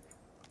one.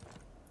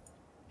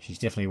 She's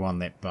definitely one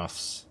that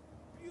buffs.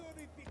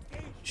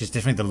 She's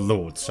definitely the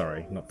lord,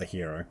 sorry, not the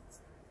hero.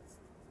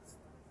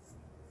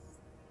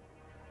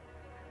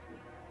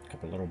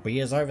 Couple little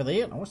beers over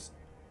there, nice.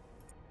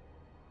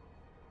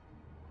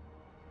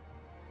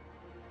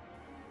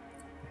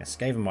 Yeah,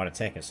 Skaven might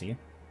attack us here.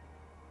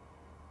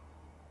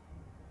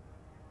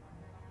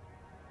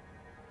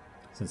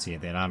 Since he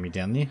had that army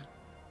down there.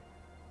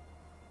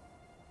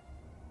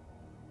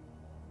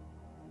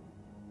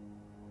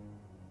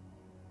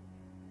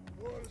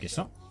 Guess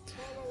not.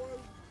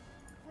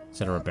 Is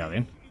that a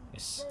rebellion?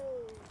 Yes.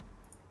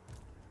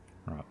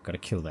 Alright, gotta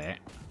kill that.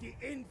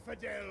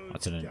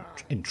 That's an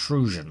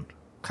intrusion.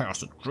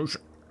 Chaos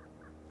intrusion.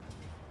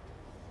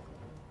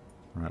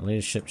 Alright,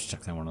 leadership, just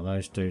chuck down one of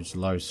those dudes.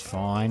 Low's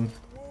fine.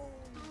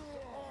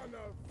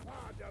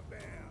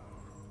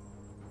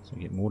 So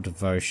we get more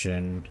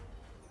devotion.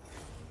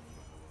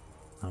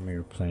 Army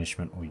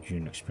replenishment or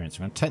unit experience.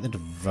 I'm going to take the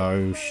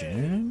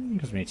devotion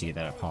because we need to get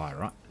that up high,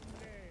 right?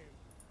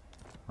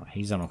 Right,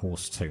 he's on a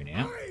horse too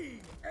now. I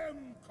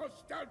am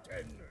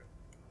Kostaltyn.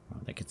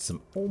 Right, that gets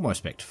them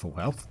almost back to full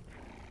health.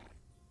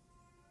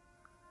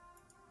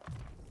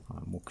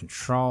 Right, more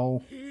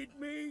control. Heed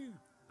me.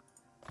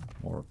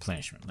 More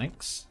replenishment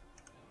links.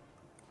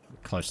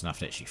 Close enough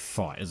to actually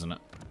fight, isn't it?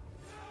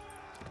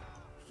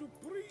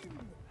 Supreme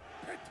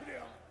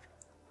Patriarch.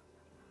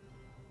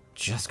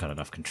 Just got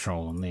enough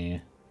control on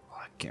there.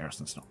 Oh,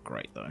 garrison's not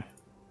great though.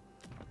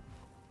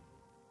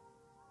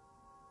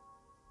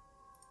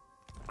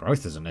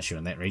 Growth is an issue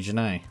in that region,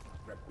 eh?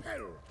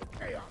 Repel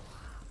chaos.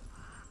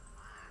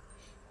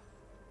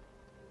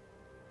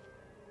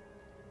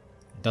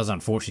 It does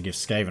unfortunately give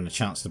Skaven a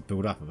chance to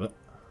build up a bit.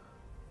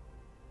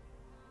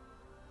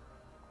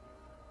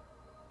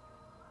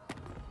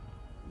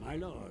 My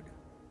lord,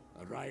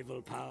 a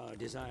rival power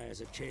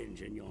desires a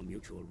change in your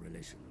mutual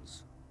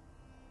relations.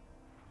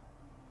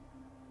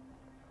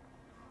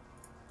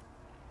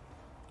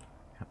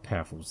 How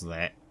powerful is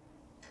that?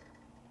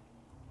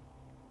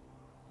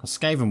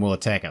 Skaven will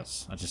attack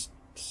us. It's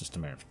just a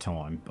matter of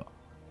time, but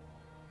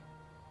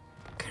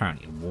I'm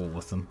currently at war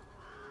with them.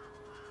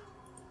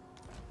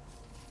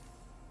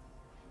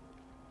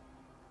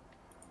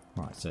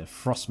 Right, so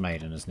Frost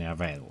Maiden is now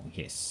available,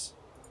 yes.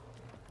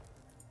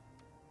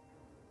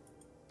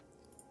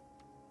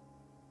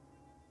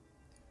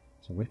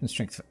 So weapon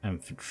strength for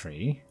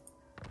infantry.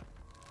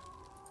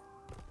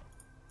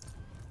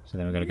 So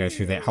then we've got to go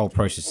through that whole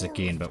process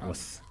again, but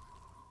with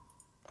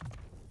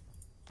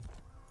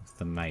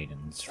the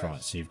maidens.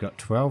 Right, so you've got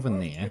 12 in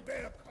there.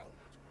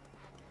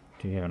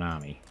 Do you have an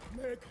army?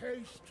 Make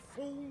haste,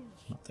 fools.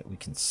 Not that we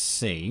can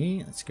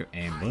see. Let's go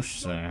ambush,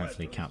 so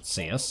hopefully he can't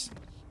see us.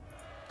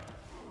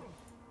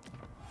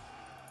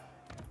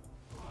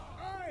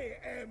 I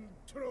am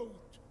truth.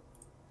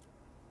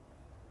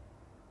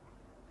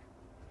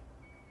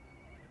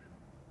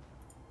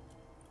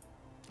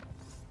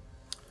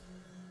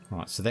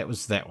 Right, so that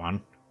was that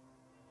one.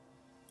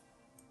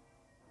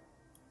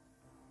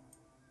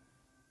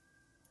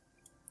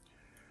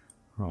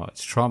 Right,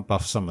 let's try and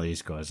buff some of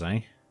these guys,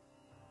 eh?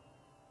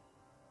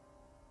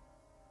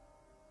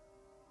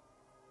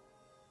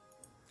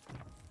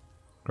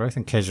 Growth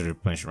and casualty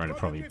replenishment rate are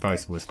probably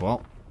both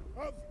worthwhile.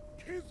 Of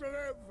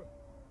Kislev.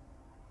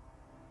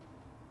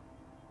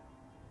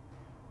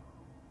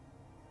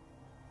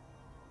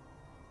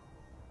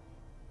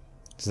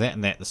 Is that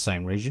and that the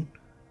same region?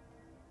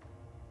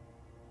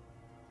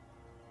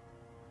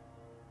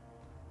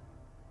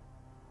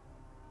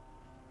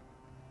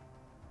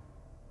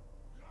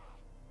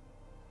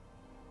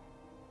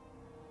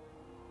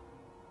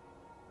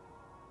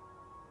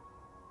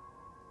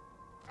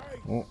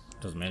 Oh,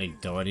 doesn't matter, he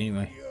died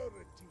anyway.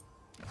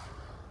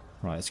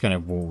 Right, it's going to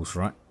have walls,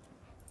 right?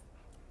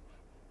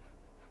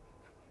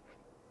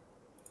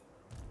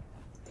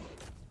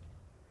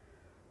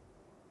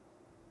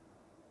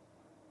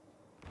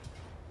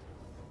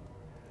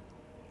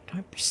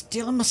 Don't be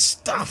stealing my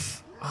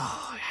stuff!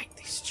 Oh, I hate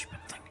these stupid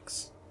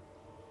things.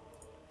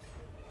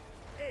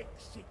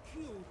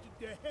 Execute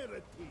the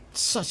heretic.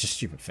 Such a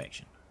stupid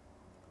faction.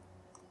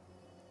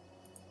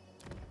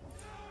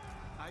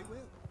 I will.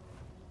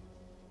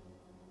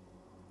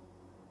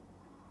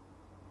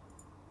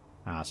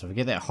 Ah, so if we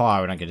get that high,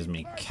 we don't get as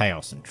many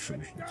chaos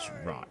intrusions,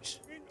 right?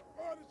 In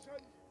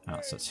Orson. Ah,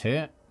 so it's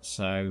here.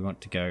 So we want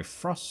to go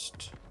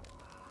frost.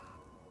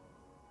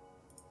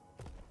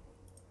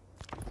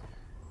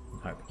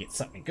 Hope we get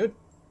something good.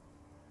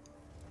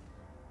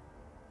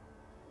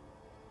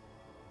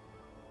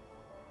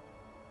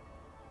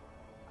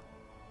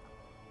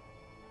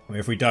 I mean,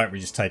 if we don't,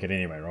 we just take it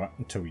anyway, right?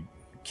 Until we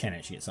can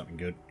actually get something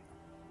good.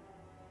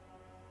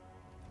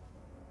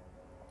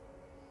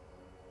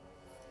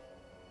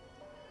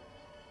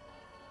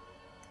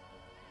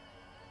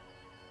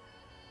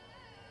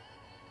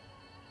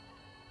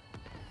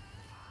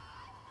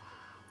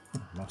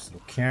 Nice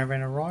little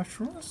caravan arrived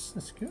for us.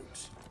 That's good.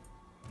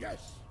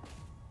 Yes.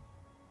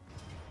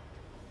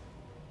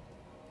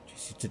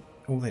 Jeez, you did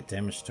all that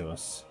damage to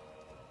us.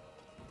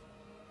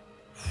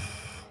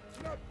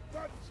 Not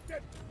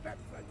constant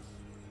weapons.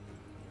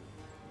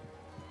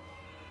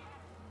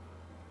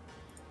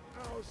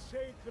 Our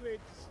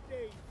sacred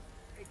state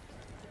expands.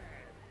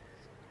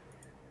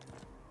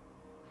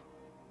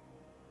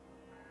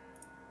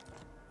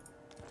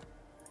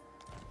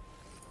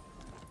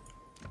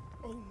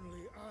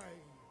 Only I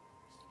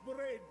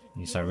spread.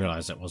 Yes, I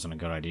realised that wasn't a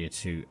good idea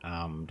to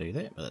do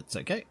that, but that's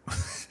okay.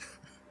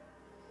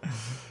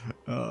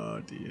 Oh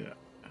dear.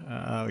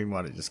 We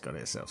might have just got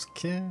ourselves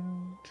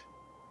killed.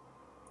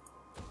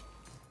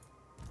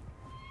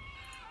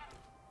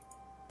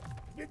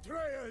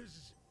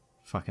 Betrayers.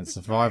 If I can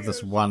survive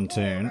this one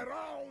turn.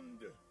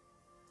 Around.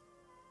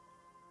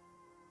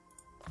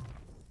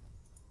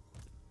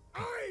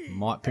 I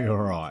Might be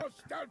alright.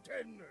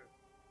 Kostaltyn.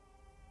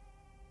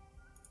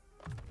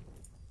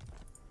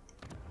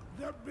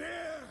 The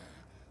bear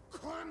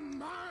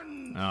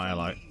command. Oh,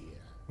 hello.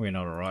 We're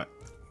not alright.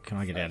 Can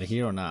I get out of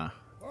here or nah?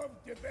 Of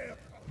the bear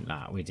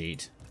Nah, we're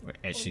dead. We're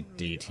actually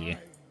dead here.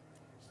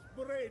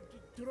 spread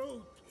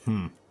truth.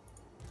 Do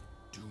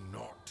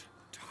not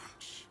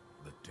touch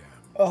the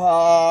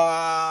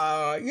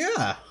damned.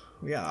 Yeah.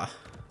 We are.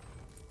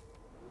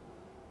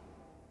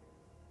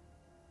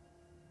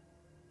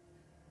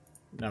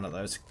 None of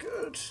those are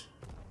good.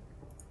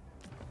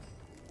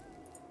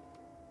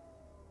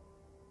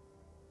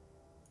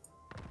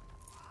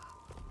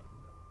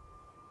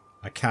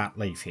 I can't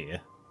leave here.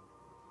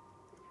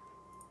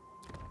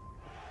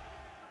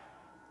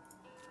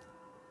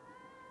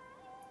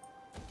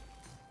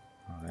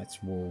 Oh,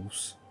 that's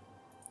walls.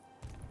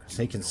 Because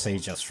he can see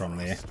just from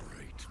there.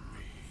 Frustrate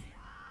me.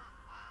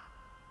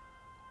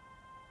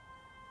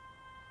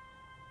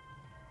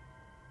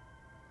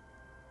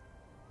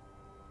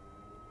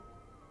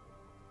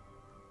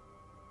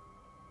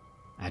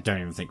 I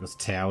don't even think with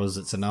towers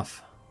it's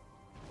enough.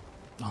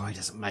 Oh, he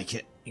doesn't make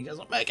it. He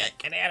doesn't make it.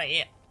 Get out of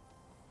here.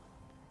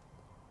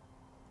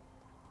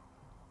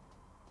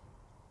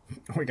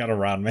 We gotta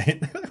run,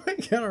 man. We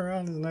gotta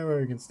run. There's no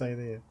way we can stay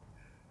there.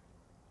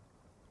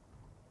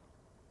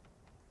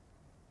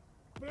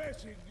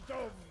 Blessings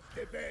of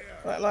the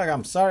bear. Look,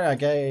 I'm sorry I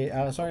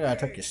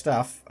took your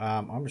stuff.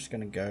 I'm just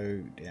gonna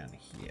go down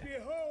here. Be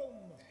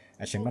home.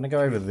 Actually, I'm gonna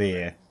go over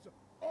there.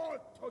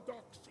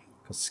 Orthodoxy.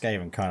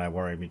 Skaven kind of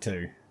worried me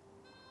too.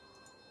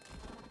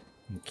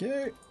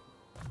 Okay.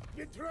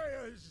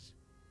 Betrayers!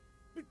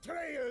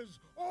 Betrayers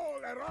all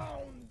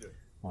around!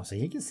 Oh, so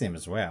he gets them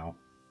as well.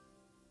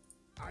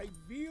 I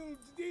wield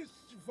this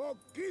for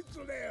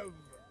Kislev!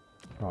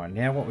 Right,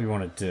 now what we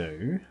want to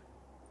do...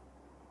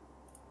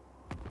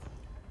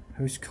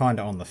 Who's kind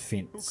of on the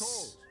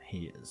fence?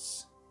 He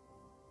is.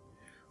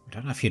 I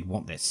don't know if you'd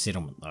want that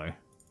settlement though.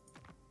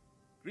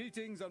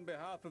 Greetings on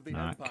behalf of the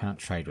No, Empire. can't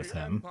trade with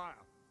him. One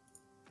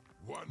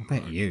What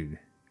about you?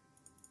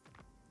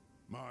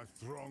 my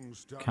throng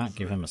stands Can't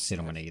give him a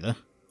settlement either.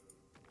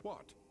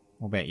 What?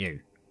 What about you?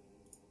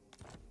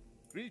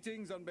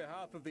 Greetings on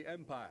behalf of the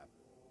Empire.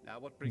 Now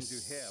what brings you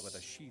here with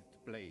a sheathed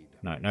blade?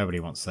 No, nobody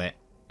wants that.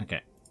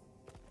 Okay.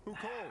 Who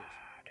calls?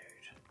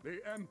 the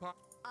Empire.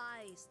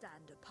 I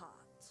stand apart.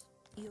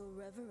 Your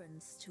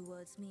reverence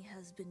towards me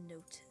has been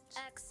noted.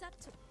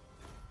 Acceptable.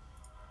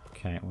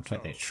 Okay, we'll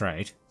take that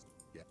trade.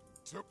 Yeah.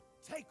 So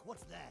Take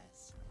what's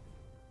theirs.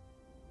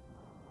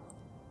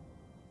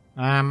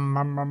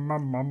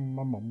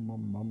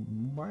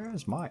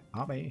 Where's my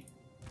army?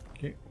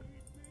 Thank you.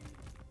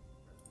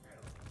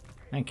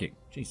 Thank you.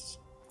 Jesus.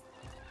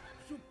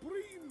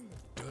 supreme.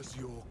 Does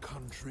your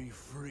country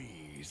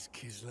freeze,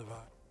 Kislev?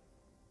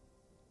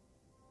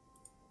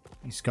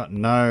 He's got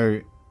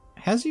no...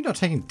 How's he not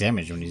taking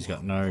damage when he's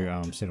got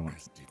no settlement?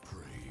 As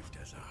depraved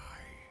as I.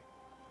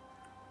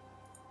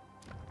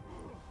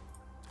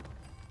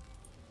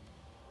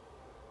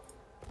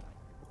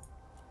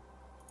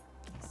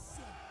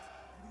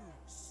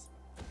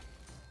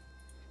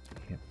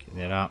 Yep, get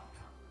that up.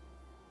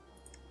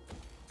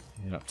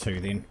 Get it up too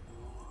then.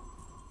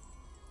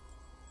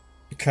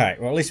 Okay,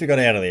 well at least we got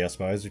out of there I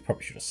suppose. We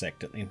probably should have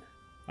sacked it then.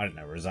 I didn't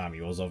know where his army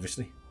was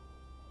obviously.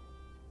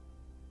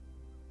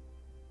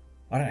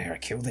 I don't know how I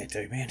killed that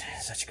dude, man.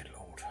 Such a good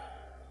lord.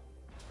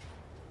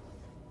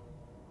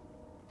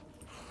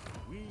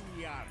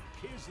 We are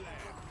Kislev.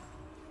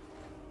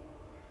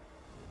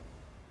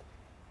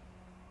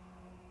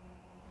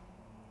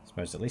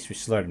 Suppose at least we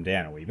slowed him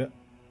down a wee bit.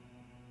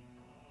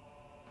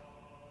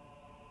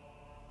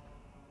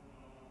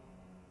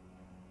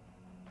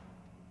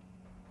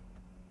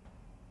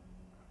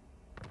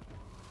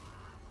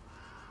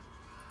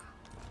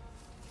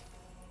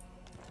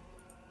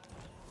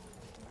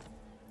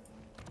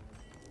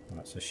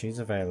 Right, so she's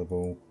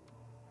available.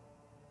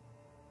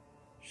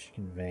 She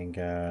can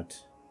Vanguard.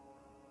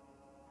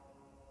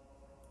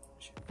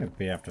 She could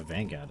be after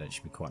Vanguard, that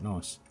should be quite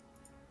nice.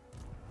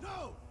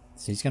 No!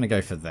 So he's going to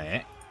go for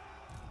that.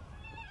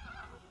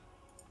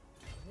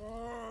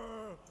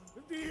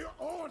 The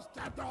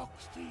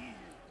Orthodoxy.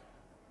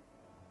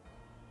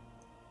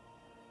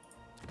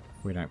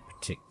 If we don't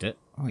protect it.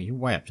 Oh, you're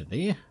way up to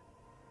there.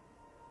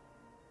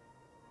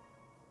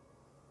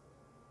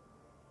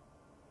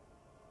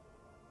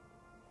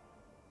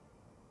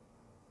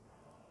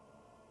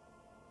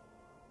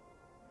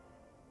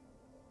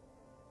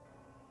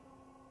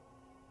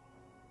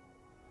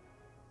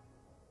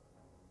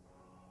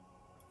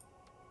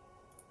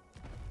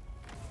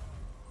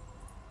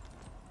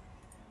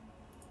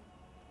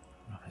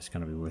 It's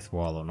going to be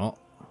worthwhile or not.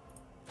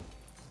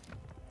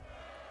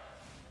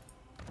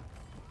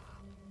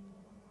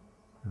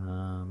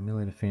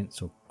 Melee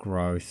defense or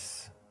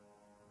growth.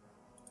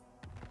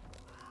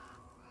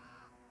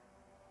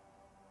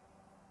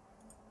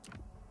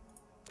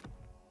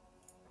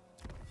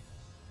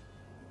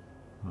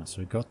 Right,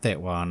 so we got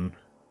that one.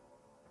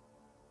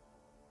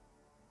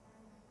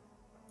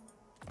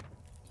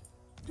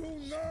 Do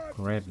not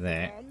Grab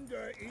that.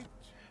 under it.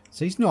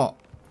 So he's not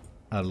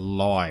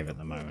alive at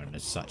the moment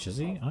as such, is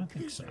he? I don't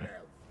think so. Kislev.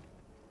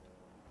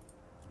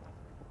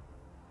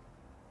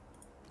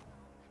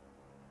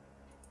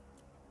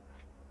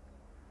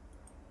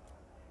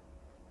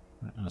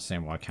 I don't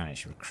understand why I can't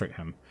actually recruit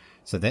him.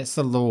 So that's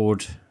the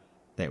lord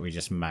that we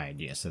just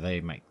made. Yeah, so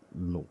they make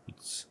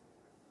lords.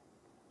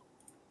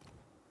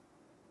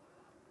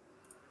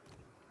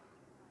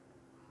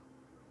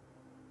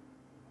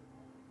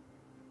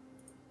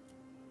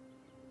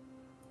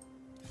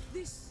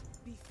 This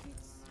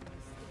befits my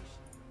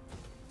station.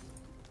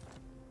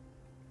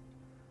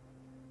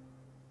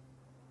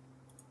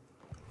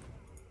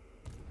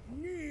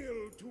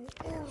 Kneel to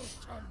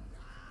Urton.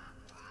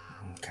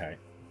 Okay.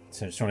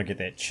 So just want to get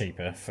that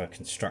cheaper for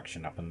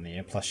construction up in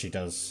there. Plus she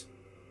does...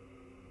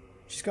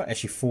 She's got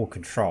actually 4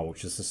 control,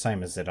 which is the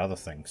same as that other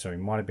thing. So we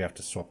might be able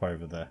to swap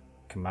over the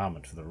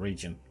commandment for the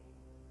region.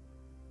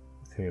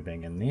 With her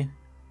being in there.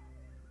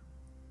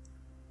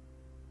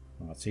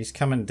 Alright, so he's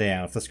coming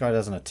down. If this guy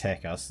doesn't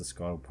attack us, this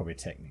guy will probably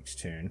attack next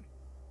turn.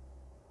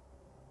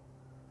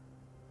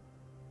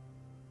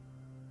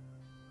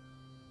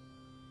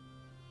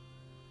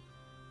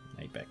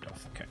 He backed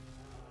off, okay.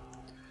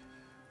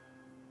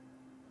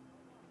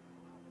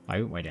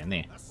 Oh, way down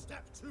there. A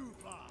step too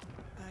far.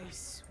 I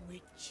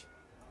switch.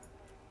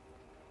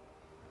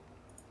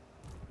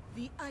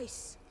 The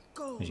ice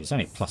goes. It's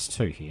only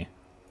 +2 here.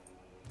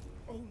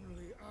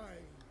 Only I.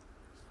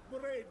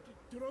 Spread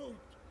throat.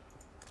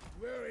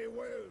 Very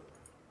well.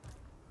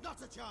 Not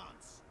a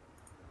chance.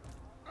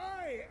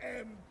 I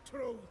am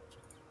truth.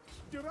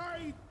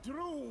 Stride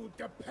through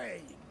the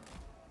pain.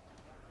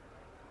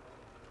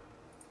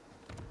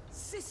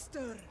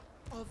 Sister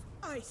of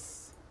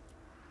ice.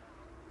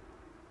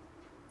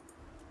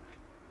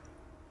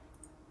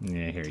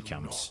 Yeah, here he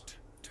comes.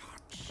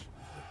 Touch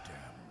the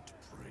damned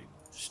prince.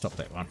 Stop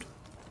that one.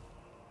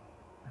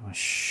 I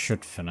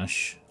should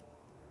finish.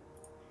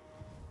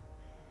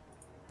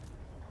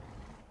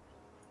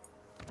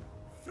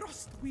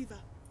 Frostweaver.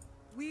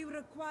 We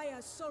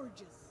require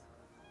soldiers.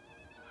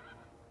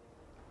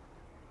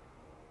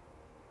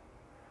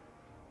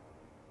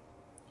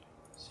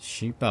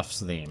 She buffs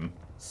them.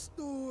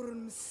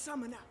 Storm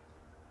Summoner.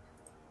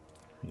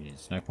 Yeah,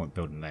 there's no point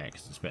building that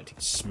because it's about to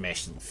get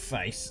smashed in the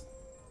face.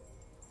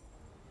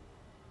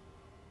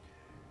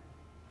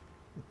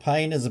 The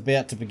pain is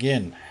about to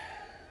begin.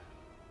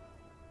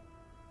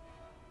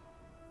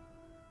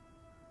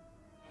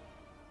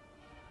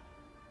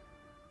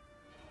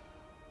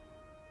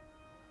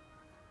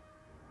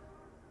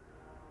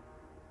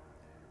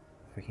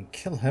 If we can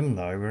kill him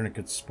though, we're in a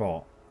good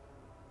spot.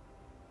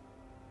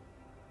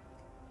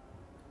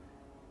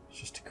 It's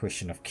just a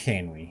question of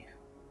can we?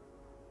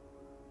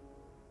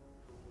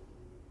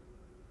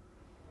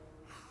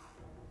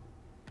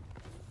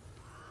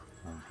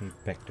 Oh, he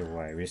backed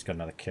away. We just got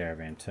another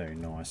caravan too.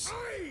 Nice.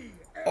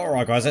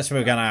 Alright guys, that's where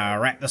we're going to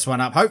wrap this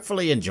one up.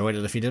 Hopefully you enjoyed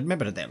it. If you did,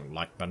 remember to hit that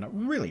like button. It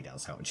really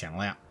does help the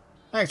channel out.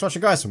 Thanks for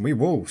watching guys, and we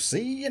will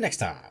see you next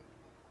time.